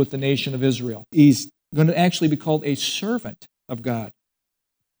to do with the nation of Israel. He's going to actually be called a servant of God,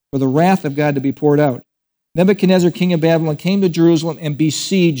 for the wrath of God to be poured out. Nebuchadnezzar, king of Babylon, came to Jerusalem and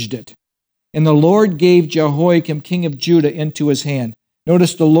besieged it. And the Lord gave Jehoiakim, king of Judah, into his hand.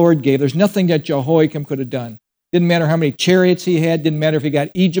 Notice the Lord gave. There's nothing that Jehoiakim could have done. Didn't matter how many chariots he had. Didn't matter if he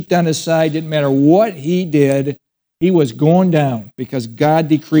got Egypt on his side. Didn't matter what he did. He was going down because God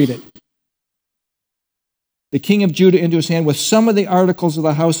decreed it. The king of Judah into his hand with some of the articles of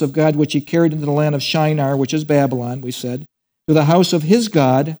the house of God, which he carried into the land of Shinar, which is Babylon, we said, to the house of his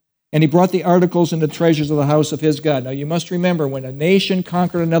God, and he brought the articles and the treasures of the house of his God. Now you must remember, when a nation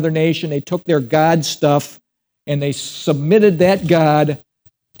conquered another nation, they took their God stuff and they submitted that God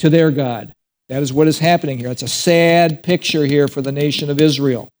to their God. That is what is happening here. It's a sad picture here for the nation of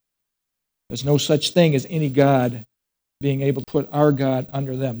Israel. There's no such thing as any God being able to put our God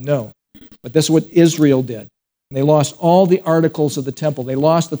under them. No. But this is what Israel did. And they lost all the articles of the temple. They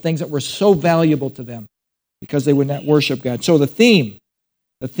lost the things that were so valuable to them because they would not worship God. So the theme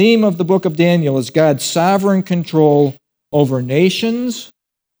of the book of Daniel is God's sovereign control over nations,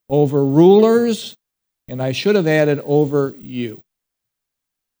 over rulers, and I should have added over you.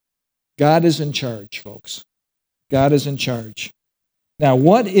 God is in charge, folks. God is in charge. Now,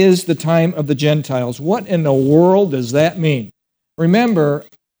 what is the time of the Gentiles? What in the world does that mean? Remember,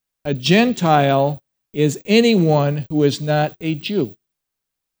 a Gentile is anyone who is not a Jew.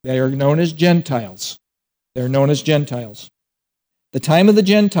 They are known as Gentiles. They're known as Gentiles. The time of the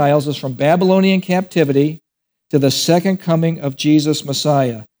Gentiles is from Babylonian captivity to the second coming of Jesus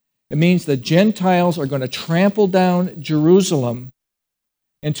Messiah. It means the Gentiles are going to trample down Jerusalem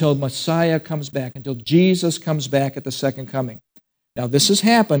until Messiah comes back, until Jesus comes back at the second coming. Now, this has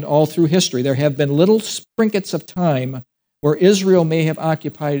happened all through history. There have been little sprinkets of time where Israel may have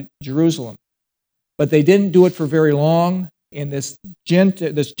occupied Jerusalem, but they didn't do it for very long, and this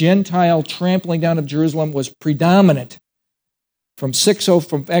Gentile trampling down of Jerusalem was predominant from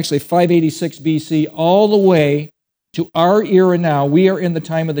 586 BC all the way to our era now. We are in the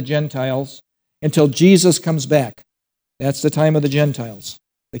time of the Gentiles until Jesus comes back. That's the time of the Gentiles.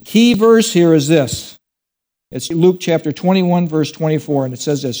 The key verse here is this. It's Luke chapter 21, verse 24, and it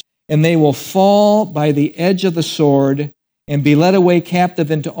says this, "And they will fall by the edge of the sword and be led away captive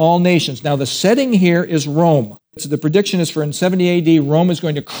into all nations." Now, the setting here is Rome. So the prediction is for in 70 AD, Rome is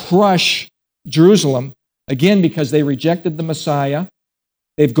going to crush Jerusalem, again, because they rejected the Messiah.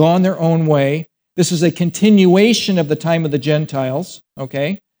 They've gone their own way. This is a continuation of the time of the Gentiles,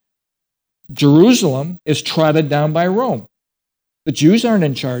 okay? Jerusalem is trodden down by Rome. The Jews aren't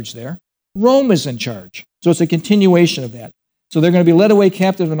in charge there. Rome is in charge. So it's a continuation of that. So they're going to be led away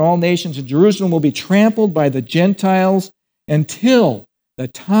captive in all nations, and Jerusalem will be trampled by the Gentiles until the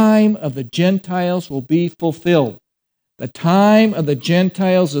time of the Gentiles will be fulfilled. The time of the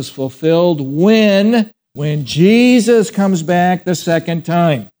Gentiles is fulfilled when Jesus comes back the second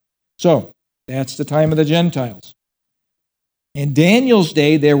time. So that's the time of the Gentiles. In Daniel's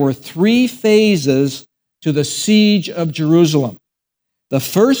day, there were 3 phases to the siege of Jerusalem. The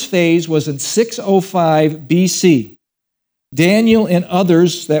first phase was in 605 BC. Daniel and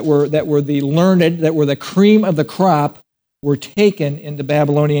others that were the learned, that were the cream of the crop, were taken into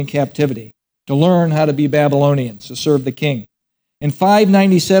Babylonian captivity to learn how to be Babylonians, to serve the king. In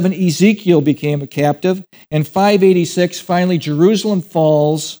 597, Ezekiel became a captive. In 586, finally, Jerusalem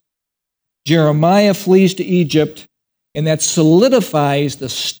falls. Jeremiah flees to Egypt, and that solidifies the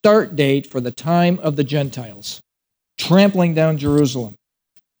start date for the time of the Gentiles, trampling down Jerusalem.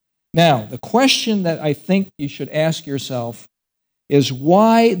 Now, the question that I think you should ask yourself is,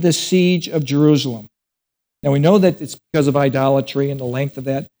 why the siege of Jerusalem? Now, we know that it's because of idolatry and the length of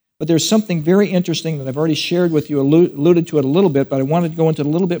that, but there's something very interesting that I've already shared with you, alluded to it a little bit, but I wanted to go into a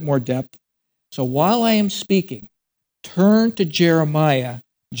little bit more depth. So while I am speaking, turn to Jeremiah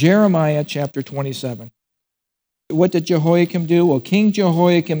chapter 27. What did Jehoiakim do? Well, King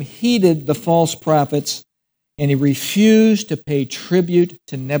Jehoiakim heeded the false prophets, and he refused to pay tribute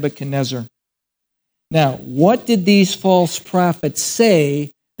to Nebuchadnezzar. Now, what did these false prophets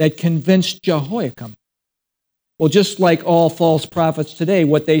say that convinced Jehoiakim? Well, just like all false prophets today,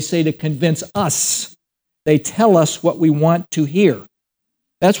 what they say to convince us, they tell us what we want to hear.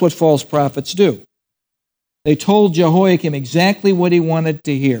 That's what false prophets do. They told Jehoiakim exactly what he wanted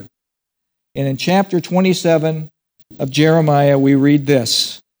to hear. And in chapter 27 of Jeremiah, we read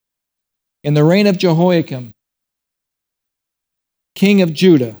this. In the reign of Jehoiakim, king of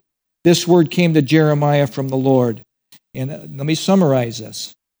Judah, this word came to Jeremiah from the Lord. And let me summarize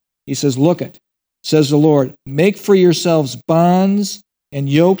this. He says, "Look it, says the Lord, make for yourselves bonds and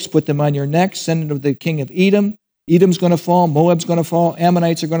yokes, put them on your necks, send them to the king of Edom. Edom's going to fall, Moab's going to fall,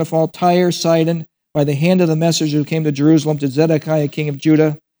 Ammonites are going to fall, Tyre, Sidon, by the hand of the messenger who came to Jerusalem, to Zedekiah, king of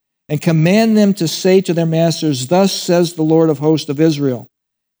Judah, and command them to say to their masters, thus says the Lord of hosts of Israel."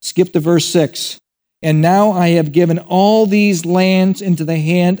 Skip to verse 6. "And now I have given all these lands into the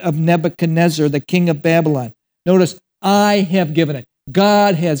hand of Nebuchadnezzar, the king of Babylon." Notice, I have given it.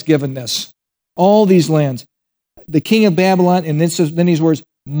 God has given this. All these lands. the king of Babylon, and then these words,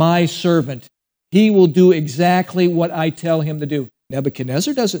 my servant. He will do exactly what I tell him to do.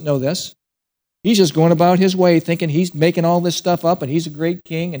 Nebuchadnezzar doesn't know this. He's just going about his way thinking he's making all this stuff up and he's a great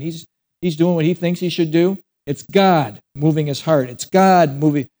king and he's doing what he thinks he should do. It's God moving his heart. It's God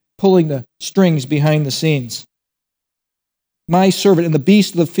pulling the strings behind the scenes. My servant, and the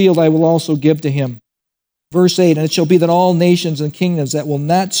beast of the field I will also give to him. Verse 8, and it shall be that all nations and kingdoms that will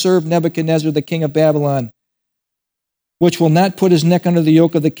not serve Nebuchadnezzar, the king of Babylon, which will not put his neck under the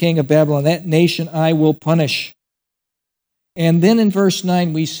yoke of the king of Babylon, that nation I will punish. And then in verse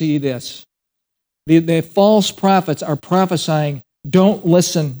 9 we see this. The false prophets are prophesying, don't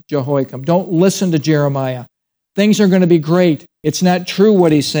listen, Jehoiakim. Don't listen to Jeremiah. Things are going to be great. It's not true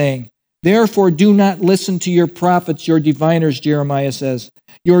what he's saying. Therefore, do not listen to your prophets, your diviners, Jeremiah says,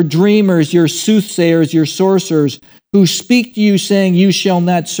 your dreamers, your soothsayers, your sorcerers, who speak to you saying, you shall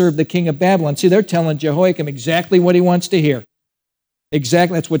not serve the king of Babylon. See, they're telling Jehoiakim exactly what he wants to hear.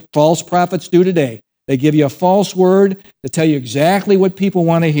 Exactly. That's what false prophets do today. They give you a false word to tell you exactly what people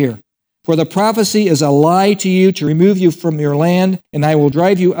want to hear. For the prophecy is a lie to you to remove you from your land, and I will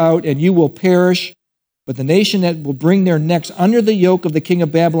drive you out, and you will perish. But the nation that will bring their necks under the yoke of the king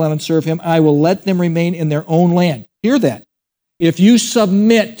of Babylon and serve him, I will let them remain in their own land. Hear that. If you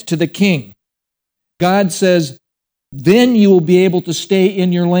submit to the king, God says, then you will be able to stay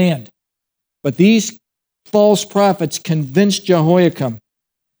in your land. But these false prophets convinced Jehoiakim.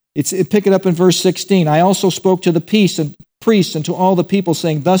 Pick it up in verse 16. I also spoke to the priests and to all the people,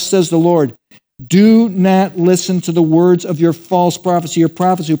 saying, thus says the Lord, do not listen to the words of your false prophets, your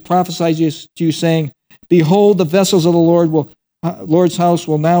prophets who prophesy to you, saying, behold, the vessels of the Lord's house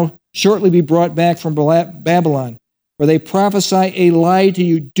will now shortly be brought back from Babylon. For they prophesy a lie to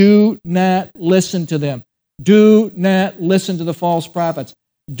you. Do not listen to them. Do not listen to the false prophets.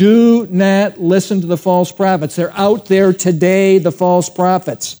 Do not listen to the false prophets. They're out there today, the false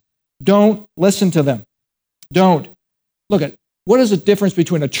prophets. Don't listen to them. Don't. Look at what is the difference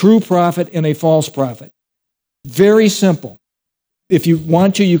between a true prophet and a false prophet? Very simple. If you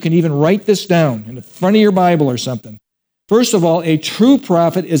want to, you can even write this down in the front of your Bible or something. First of all, a true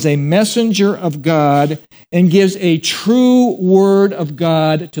prophet is a messenger of God and gives a true word of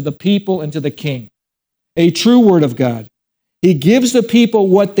God to the people and to the king. A true word of God. He gives the people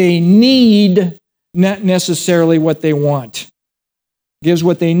what they need, not necessarily what they want. Gives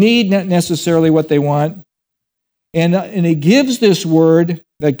what they need, not necessarily what they want. And he gives this word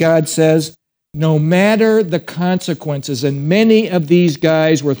that God says, no matter the consequences. And many of these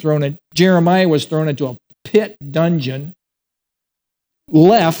guys were Jeremiah was thrown into a pit dungeon,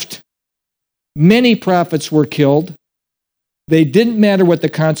 left. Many prophets were killed. They didn't matter what the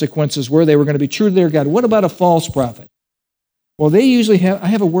consequences were. They were going to be true to their God. What about a false prophet? Well, they usually I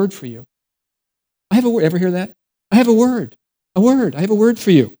have a word for you. I have a word. Ever hear that? I have a word. A word. I have a word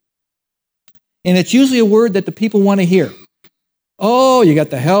for you. And it's usually a word that the people want to hear. Oh, you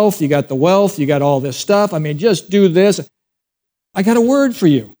got the health, you got the wealth, you got all this stuff. I mean, just do this. I got a word for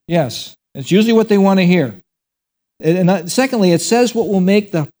you. Yes. It's usually what they want to hear. And secondly, it says what will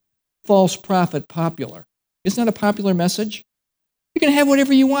make the false prophet popular. Isn't that a popular message? You can have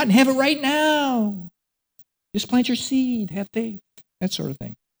whatever you want and have it right now. Just plant your seed, have faith, that sort of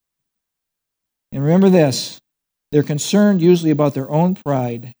thing. And remember this, they're concerned usually about their own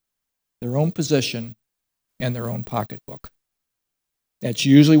pride, their own position, and their own pocketbook. That's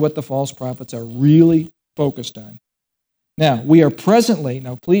usually what the false prophets are really focused on. Now, we are presently,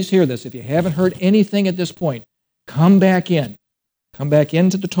 now please hear this, if you haven't heard anything at this point, come back in. Come back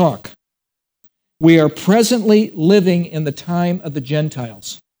into the talk. We are presently living in the time of the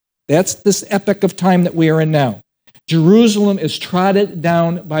Gentiles. That's this epoch of time that we are in now. Jerusalem is trodden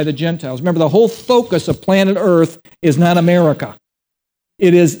down by the Gentiles. Remember, the whole focus of planet Earth is not America.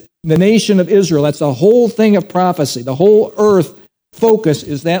 It is the nation of Israel. That's the whole thing of prophecy. The whole earth focus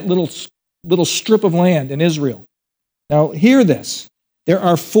is that little strip of land in Israel. Now, hear this. There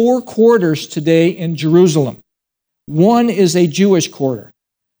are 4 quarters today in Jerusalem. 1 is a Jewish quarter.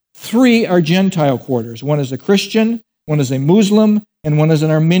 3 are Gentile quarters. 1 is a Christian, 1 is a Muslim, and 1 is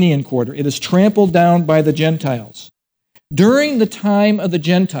an Armenian quarter. It is trampled down by the Gentiles. During the time of the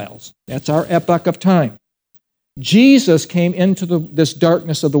Gentiles, that's our epoch of time, Jesus came into this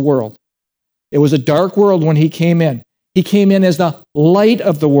darkness of the world. It was a dark world when he came in. He came in as the light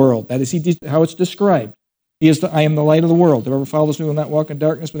of the world. That is how it's described. I am the light of the world. Whoever follows me will not walk in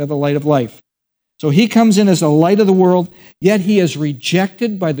darkness, but have the light of life. So he comes in as the light of the world, yet he is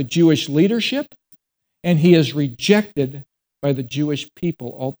rejected by the Jewish leadership, and he is rejected by the Jewish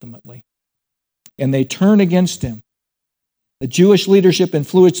people ultimately. And they turn against him. The Jewish leadership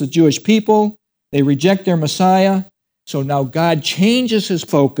influenced the Jewish people. They reject their Messiah. So now God changes his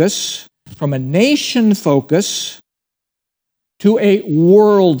focus from a nation focus to a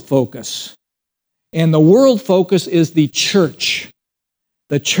world focus. And the world focus is the church.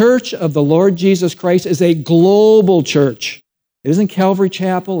 The church of the Lord Jesus Christ is a global church. It isn't Calvary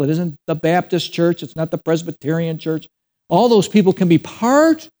Chapel. It isn't the Baptist church. It's not the Presbyterian church. All those people can be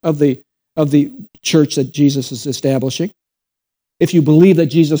part of the church that Jesus is establishing. If you believe that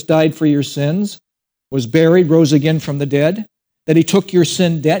Jesus died for your sins, was buried, rose again from the dead, that he took your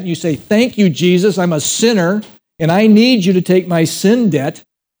sin debt, and you say, thank you, Jesus, I'm a sinner, and I need you to take my sin debt,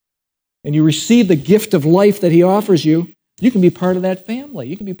 and you receive the gift of life that he offers you, you can be part of that family.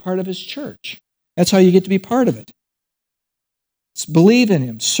 You can be part of his church. That's how you get to be part of it. It's believe in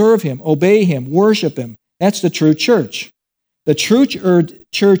him, serve him, obey him, worship him. That's the true church. The true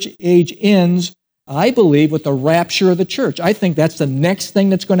church age ends, I believe, with the rapture of the church. I think that's the next thing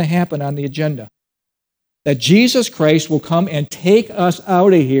that's going to happen on the agenda. That Jesus Christ will come and take us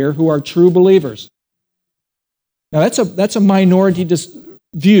out of here who are true believers. Now, that's a minority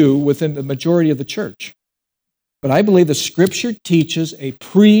view within the majority of the church. But I believe the Scripture teaches a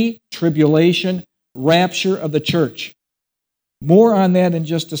pre-tribulation rapture of the church. More on that in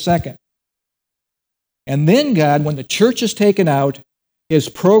just a second. And then God, when the church is taken out, his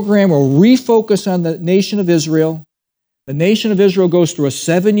program will refocus on the nation of Israel. The nation of Israel goes through a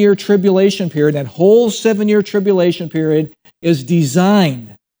 7-year tribulation period. That whole 7-year tribulation period is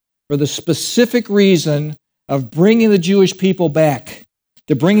designed for the specific reason of bringing the Jewish people back,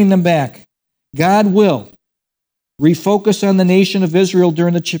 to bringing them back. God will refocus on the nation of Israel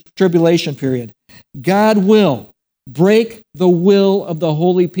during the tribulation period. God will break the will of the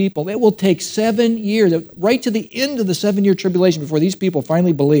holy people. It will take 7 years, right to the end of the 7-year tribulation before these people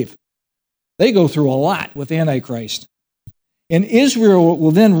finally believe. They go through a lot with Antichrist. And Israel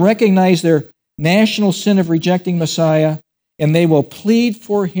will then recognize their national sin of rejecting Messiah, and they will plead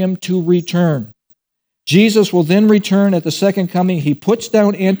for him to return. Jesus will then return at the second coming. He puts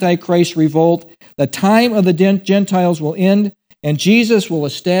down Antichrist revolt. The time of the Gentiles will end, and Jesus will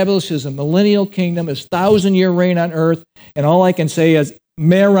establish his millennial kingdom, his 1,000-year reign on earth. And all I can say is,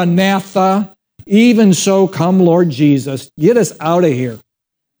 Maranatha, even so come Lord Jesus. Get us out of here.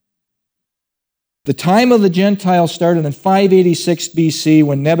 The time of the Gentiles started in 586 BC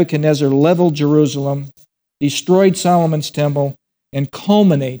when Nebuchadnezzar leveled Jerusalem, destroyed Solomon's temple, and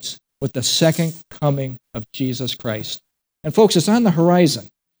culminates with the second coming of Jesus Christ. And folks, it's on the horizon.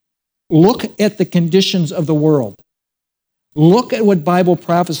 Look at the conditions of the world. Look at what Bible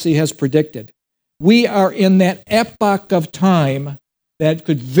prophecy has predicted. We are in that epoch of time that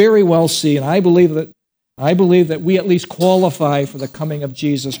could very well see, and I believe that we at least qualify for the coming of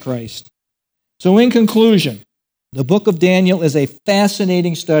Jesus Christ. So in conclusion, the book of Daniel is a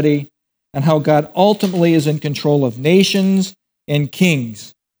fascinating study on how God ultimately is in control of nations and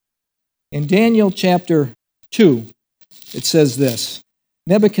kings. In Daniel chapter 2, it says this: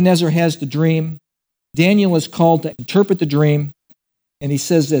 Nebuchadnezzar has the dream. Daniel is called to interpret the dream. And he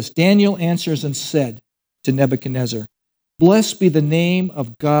says this: Daniel answers and said to Nebuchadnezzar, "Blessed be the name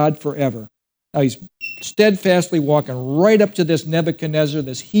of God forever." Now he's steadfastly walking right up to this Nebuchadnezzar,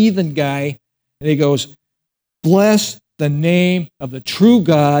 this heathen guy, and he goes, "Bless the name of the true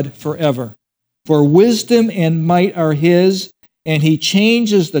God forever. For wisdom and might are his, and he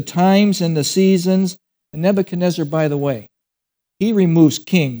changes the times and the seasons." And Nebuchadnezzar, by the way, he removes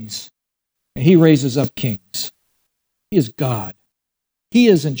kings, and he raises up kings. He is God. He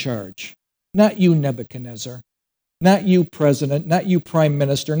is in charge. Not you, Nebuchadnezzar. Not you, president. Not you, prime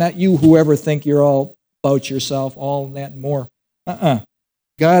minister. Not you, whoever think you're all about yourself, all that and more.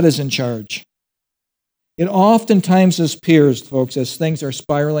 God is in charge. It oftentimes appears, folks, as things are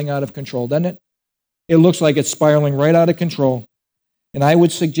spiraling out of control, doesn't it? It looks like it's spiraling right out of control. And I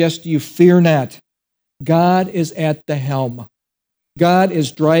would suggest to you, fear not. God is at the helm. God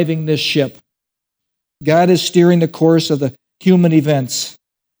is driving this ship. God is steering the course of the human events.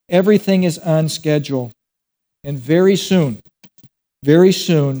 Everything is on schedule. And very soon,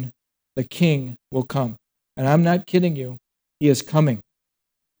 the King will come. And I'm not kidding you. He is coming.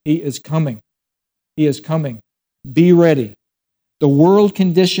 He is coming. He is coming. Be ready. The world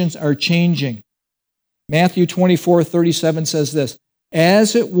conditions are changing. Matthew 24:37 says this: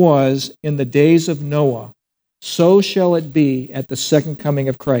 "As it was in the days of Noah, so shall it be at the second coming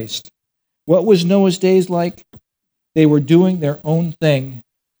of Christ." What was Noah's days like? They were doing their own thing,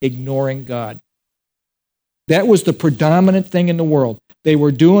 ignoring God. That was the predominant thing in the world. They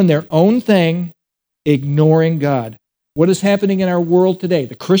were doing their own thing, ignoring God. What is happening in our world today,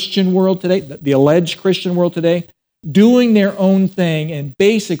 the Christian world today, the alleged Christian world today? Doing their own thing and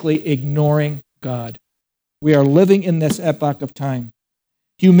basically ignoring God. We are living in this epoch of time.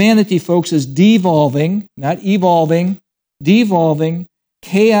 Humanity, folks, is devolving, not evolving, devolving.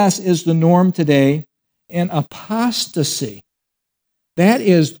 Chaos is the norm today. And apostasy, that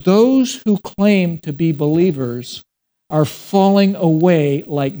is, those who claim to be believers are falling away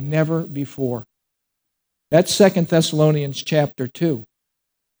like never before. That's 2 Thessalonians chapter 2,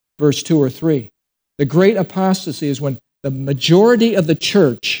 verse 2 or 3. The great apostasy is when the majority of the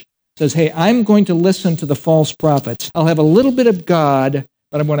church says, hey, I'm going to listen to the false prophets. I'll have a little bit of God,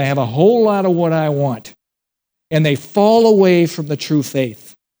 but I'm going to have a whole lot of what I want. And they fall away from the true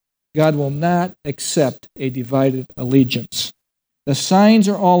faith. God will not accept a divided allegiance. The signs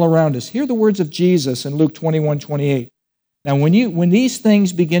are all around us. Hear the words of Jesus in Luke 21:28. Now, when these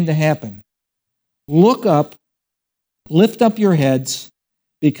things begin to happen, look up, lift up your heads,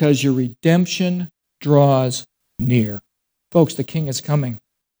 because your redemption draws near. Folks, the King is coming.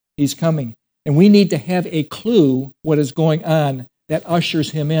 He's coming. And we need to have a clue what is going on that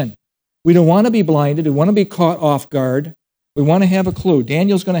ushers him in. We don't want to be blinded. We want to be caught off guard. We want to have a clue.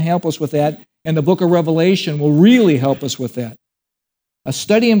 Daniel's going to help us with that, and the book of Revelation will really help us with that. A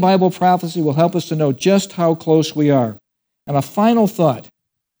study in Bible prophecy will help us to know just how close we are. And a final thought,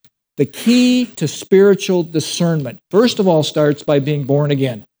 the key to spiritual discernment, first of all, starts by being born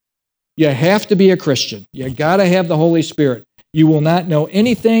again. You have to be a Christian. You got to have the Holy Spirit. You will not know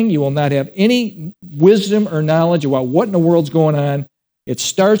anything. You will not have any wisdom or knowledge about what in the world's going on. It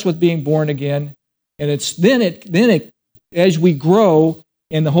starts with being born again, and then as we grow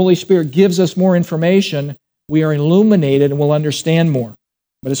and the Holy Spirit gives us more information, we are illuminated and will understand more.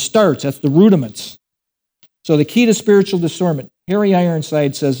 But it starts, that's the rudiments. So the key to spiritual discernment, Harry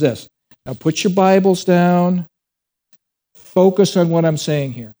Ironside says this. Now put your Bibles down. Focus on what I'm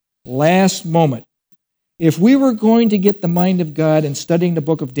saying here. Last moment. If we were going to get the mind of God in studying the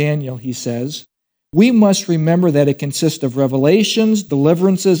book of Daniel, he says, we must remember that it consists of revelations,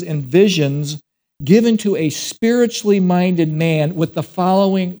 deliverances, and visions given to a spiritually minded man with the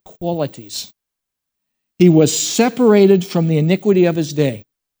following qualities. He was separated from the iniquity of his day.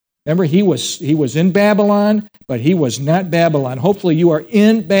 Remember, he was in Babylon, but he was not Babylon. Hopefully you are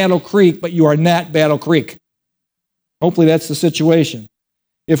in Battle Creek, but you are not Battle Creek. Hopefully that's the situation.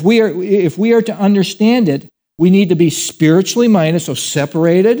 If we are to understand it, we need to be spiritually minded, so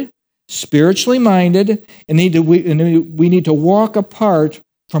separated, spiritually minded, and we need to walk apart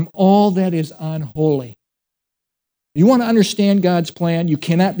from all that is unholy. You want to understand God's plan, you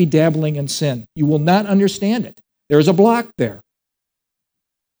cannot be dabbling in sin. You will not understand it. There's a block there.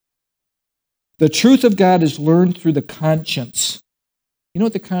 The truth of God is learned through the conscience. You know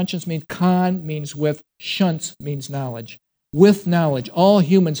what the conscience means? Con means with, shunts means knowledge. With knowledge. All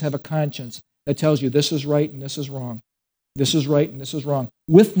humans have a conscience that tells you this is right and this is wrong. This is right and this is wrong.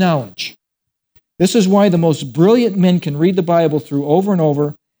 With knowledge. This is why the most brilliant men can read the Bible through over and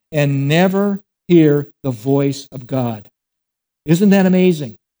over and never hear the voice of God. Isn't that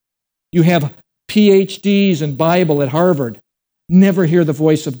amazing? You have PhDs in Bible at Harvard, never hear the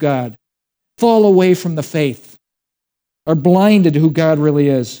voice of God, fall away from the faith, are blinded to who God really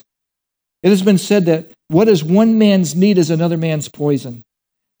is. It has been said that what is one man's meat is another man's poison.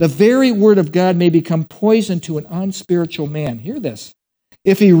 The very word of God may become poison to an unspiritual man. Hear this.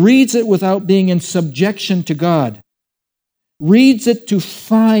 If he reads it without being in subjection to God, reads it to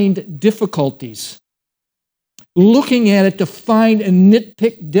find difficulties, looking at it to find and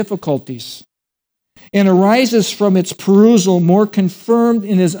nitpick difficulties, and arises from its perusal more confirmed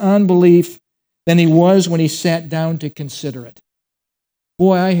in his unbelief than he was when he sat down to consider it.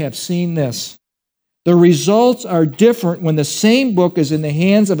 Boy, I have seen this. The results are different when the same book is in the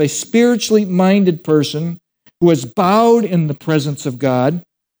hands of a spiritually minded person who has bowed in the presence of God,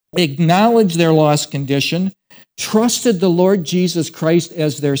 acknowledged their lost condition, trusted the Lord Jesus Christ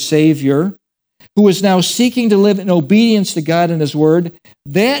as their Savior, who is now seeking to live in obedience to God and His Word.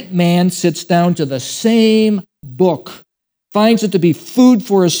 That man sits down to the same book, finds it to be food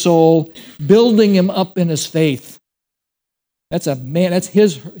for his soul, building him up in his faith. That's a man, that's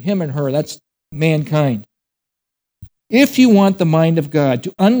him and her, that's mankind. If you want the mind of God,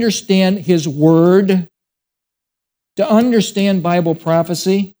 to understand His Word, to understand Bible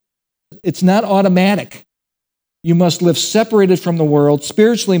prophecy, it's not automatic. You must live separated from the world,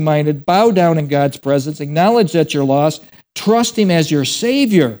 spiritually minded, bow down in God's presence, acknowledge that you're lost, trust Him as your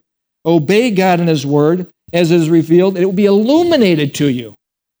Savior, obey God and His Word as it is revealed. It will be illuminated to you.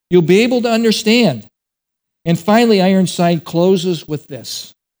 You'll be able to understand. And finally, Ironside closes with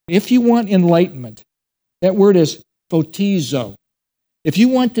this. If you want enlightenment, that word is photizo. If you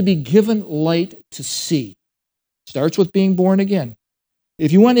want to be given light to see, starts with being born again.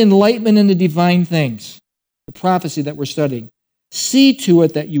 If you want enlightenment into divine things, the prophecy that we're studying, see to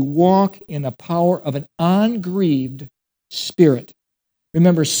it that you walk in the power of an ungrieved spirit.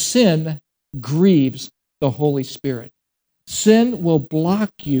 Remember, sin grieves the Holy Spirit. Sin will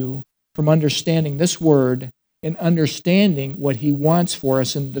block you from understanding this word and understanding what he wants for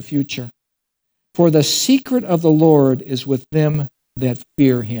us in the future. For the secret of the Lord is with them that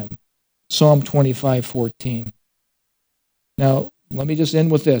fear him. Psalm 25:14. Now, let me just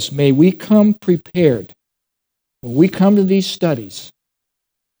end with this. May we come prepared. When we come to these studies,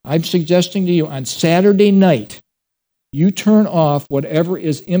 I'm suggesting to you on Saturday night, you turn off whatever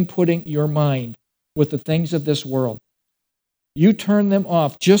is inputting your mind with the things of this world. You turn them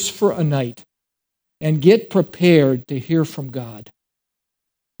off just for a night and get prepared to hear from God.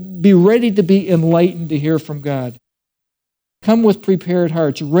 Be ready to be enlightened to hear from God. Come with prepared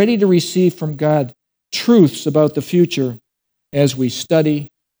hearts, ready to receive from God truths about the future as we study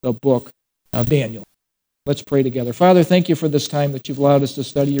the book of Daniel. Let's pray together. Father, thank you for this time that you've allowed us to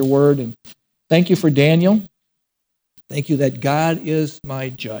study your word, and thank you for Daniel. Thank you that God is my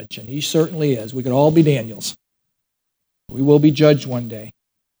judge, and he certainly is. We could all be Daniels. We will be judged one day.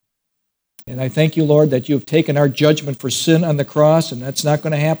 And I thank you, Lord, that you have taken our judgment for sin on the cross, and that's not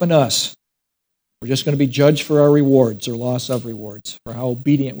going to happen to us. We're just going to be judged for our rewards or loss of rewards, for how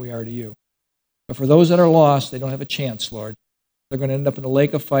obedient we are to you. But for those that are lost, they don't have a chance, Lord. They're going to end up in the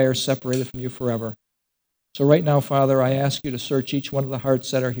lake of fire separated from you forever. So right now, Father, I ask you to search each one of the hearts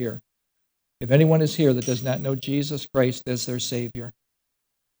that are here. If anyone is here that does not know Jesus Christ as their Savior,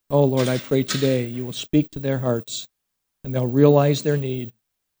 oh, Lord, I pray today you will speak to their hearts, and they'll realize their need,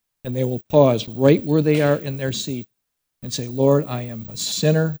 and they will pause right where they are in their seat and say, Lord, I am a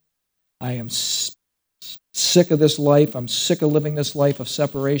sinner. I am sick of this life. I'm sick of living this life of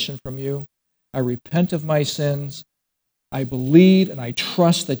separation from you. I repent of my sins. I believe and I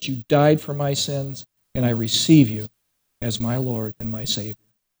trust that you died for my sins, and I receive you as my Lord and my Savior.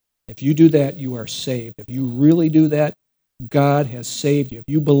 If you do that, you are saved. If you really do that, God has saved you. If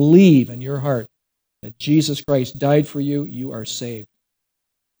you believe in your heart that Jesus Christ died for you, you are saved.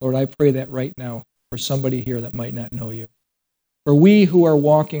 Lord, I pray that right now for somebody here that might not know you. For we who are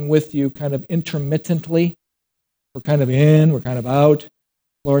walking with you kind of intermittently, we're kind of in, we're kind of out.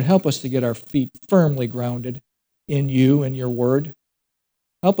 Lord, help us to get our feet firmly grounded in you and your word.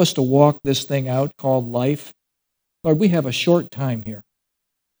 Help us to walk this thing out called life. Lord, we have a short time here.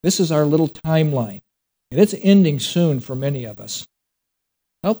 This is our little timeline, and it's ending soon for many of us.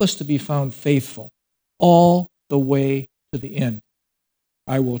 Help us to be found faithful all the way to the end.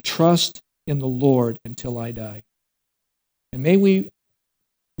 I will trust in the Lord until I die. And may we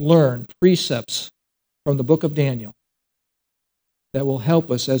learn precepts from the book of Daniel that will help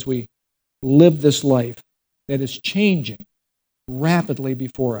us as we live this life that is changing rapidly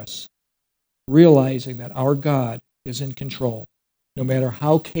before us, realizing that our God is in control. No matter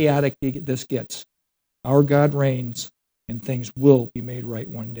how chaotic this gets, our God reigns, and things will be made right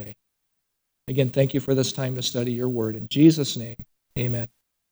one day. Again, thank you for this time to study your word. In Jesus' name, amen.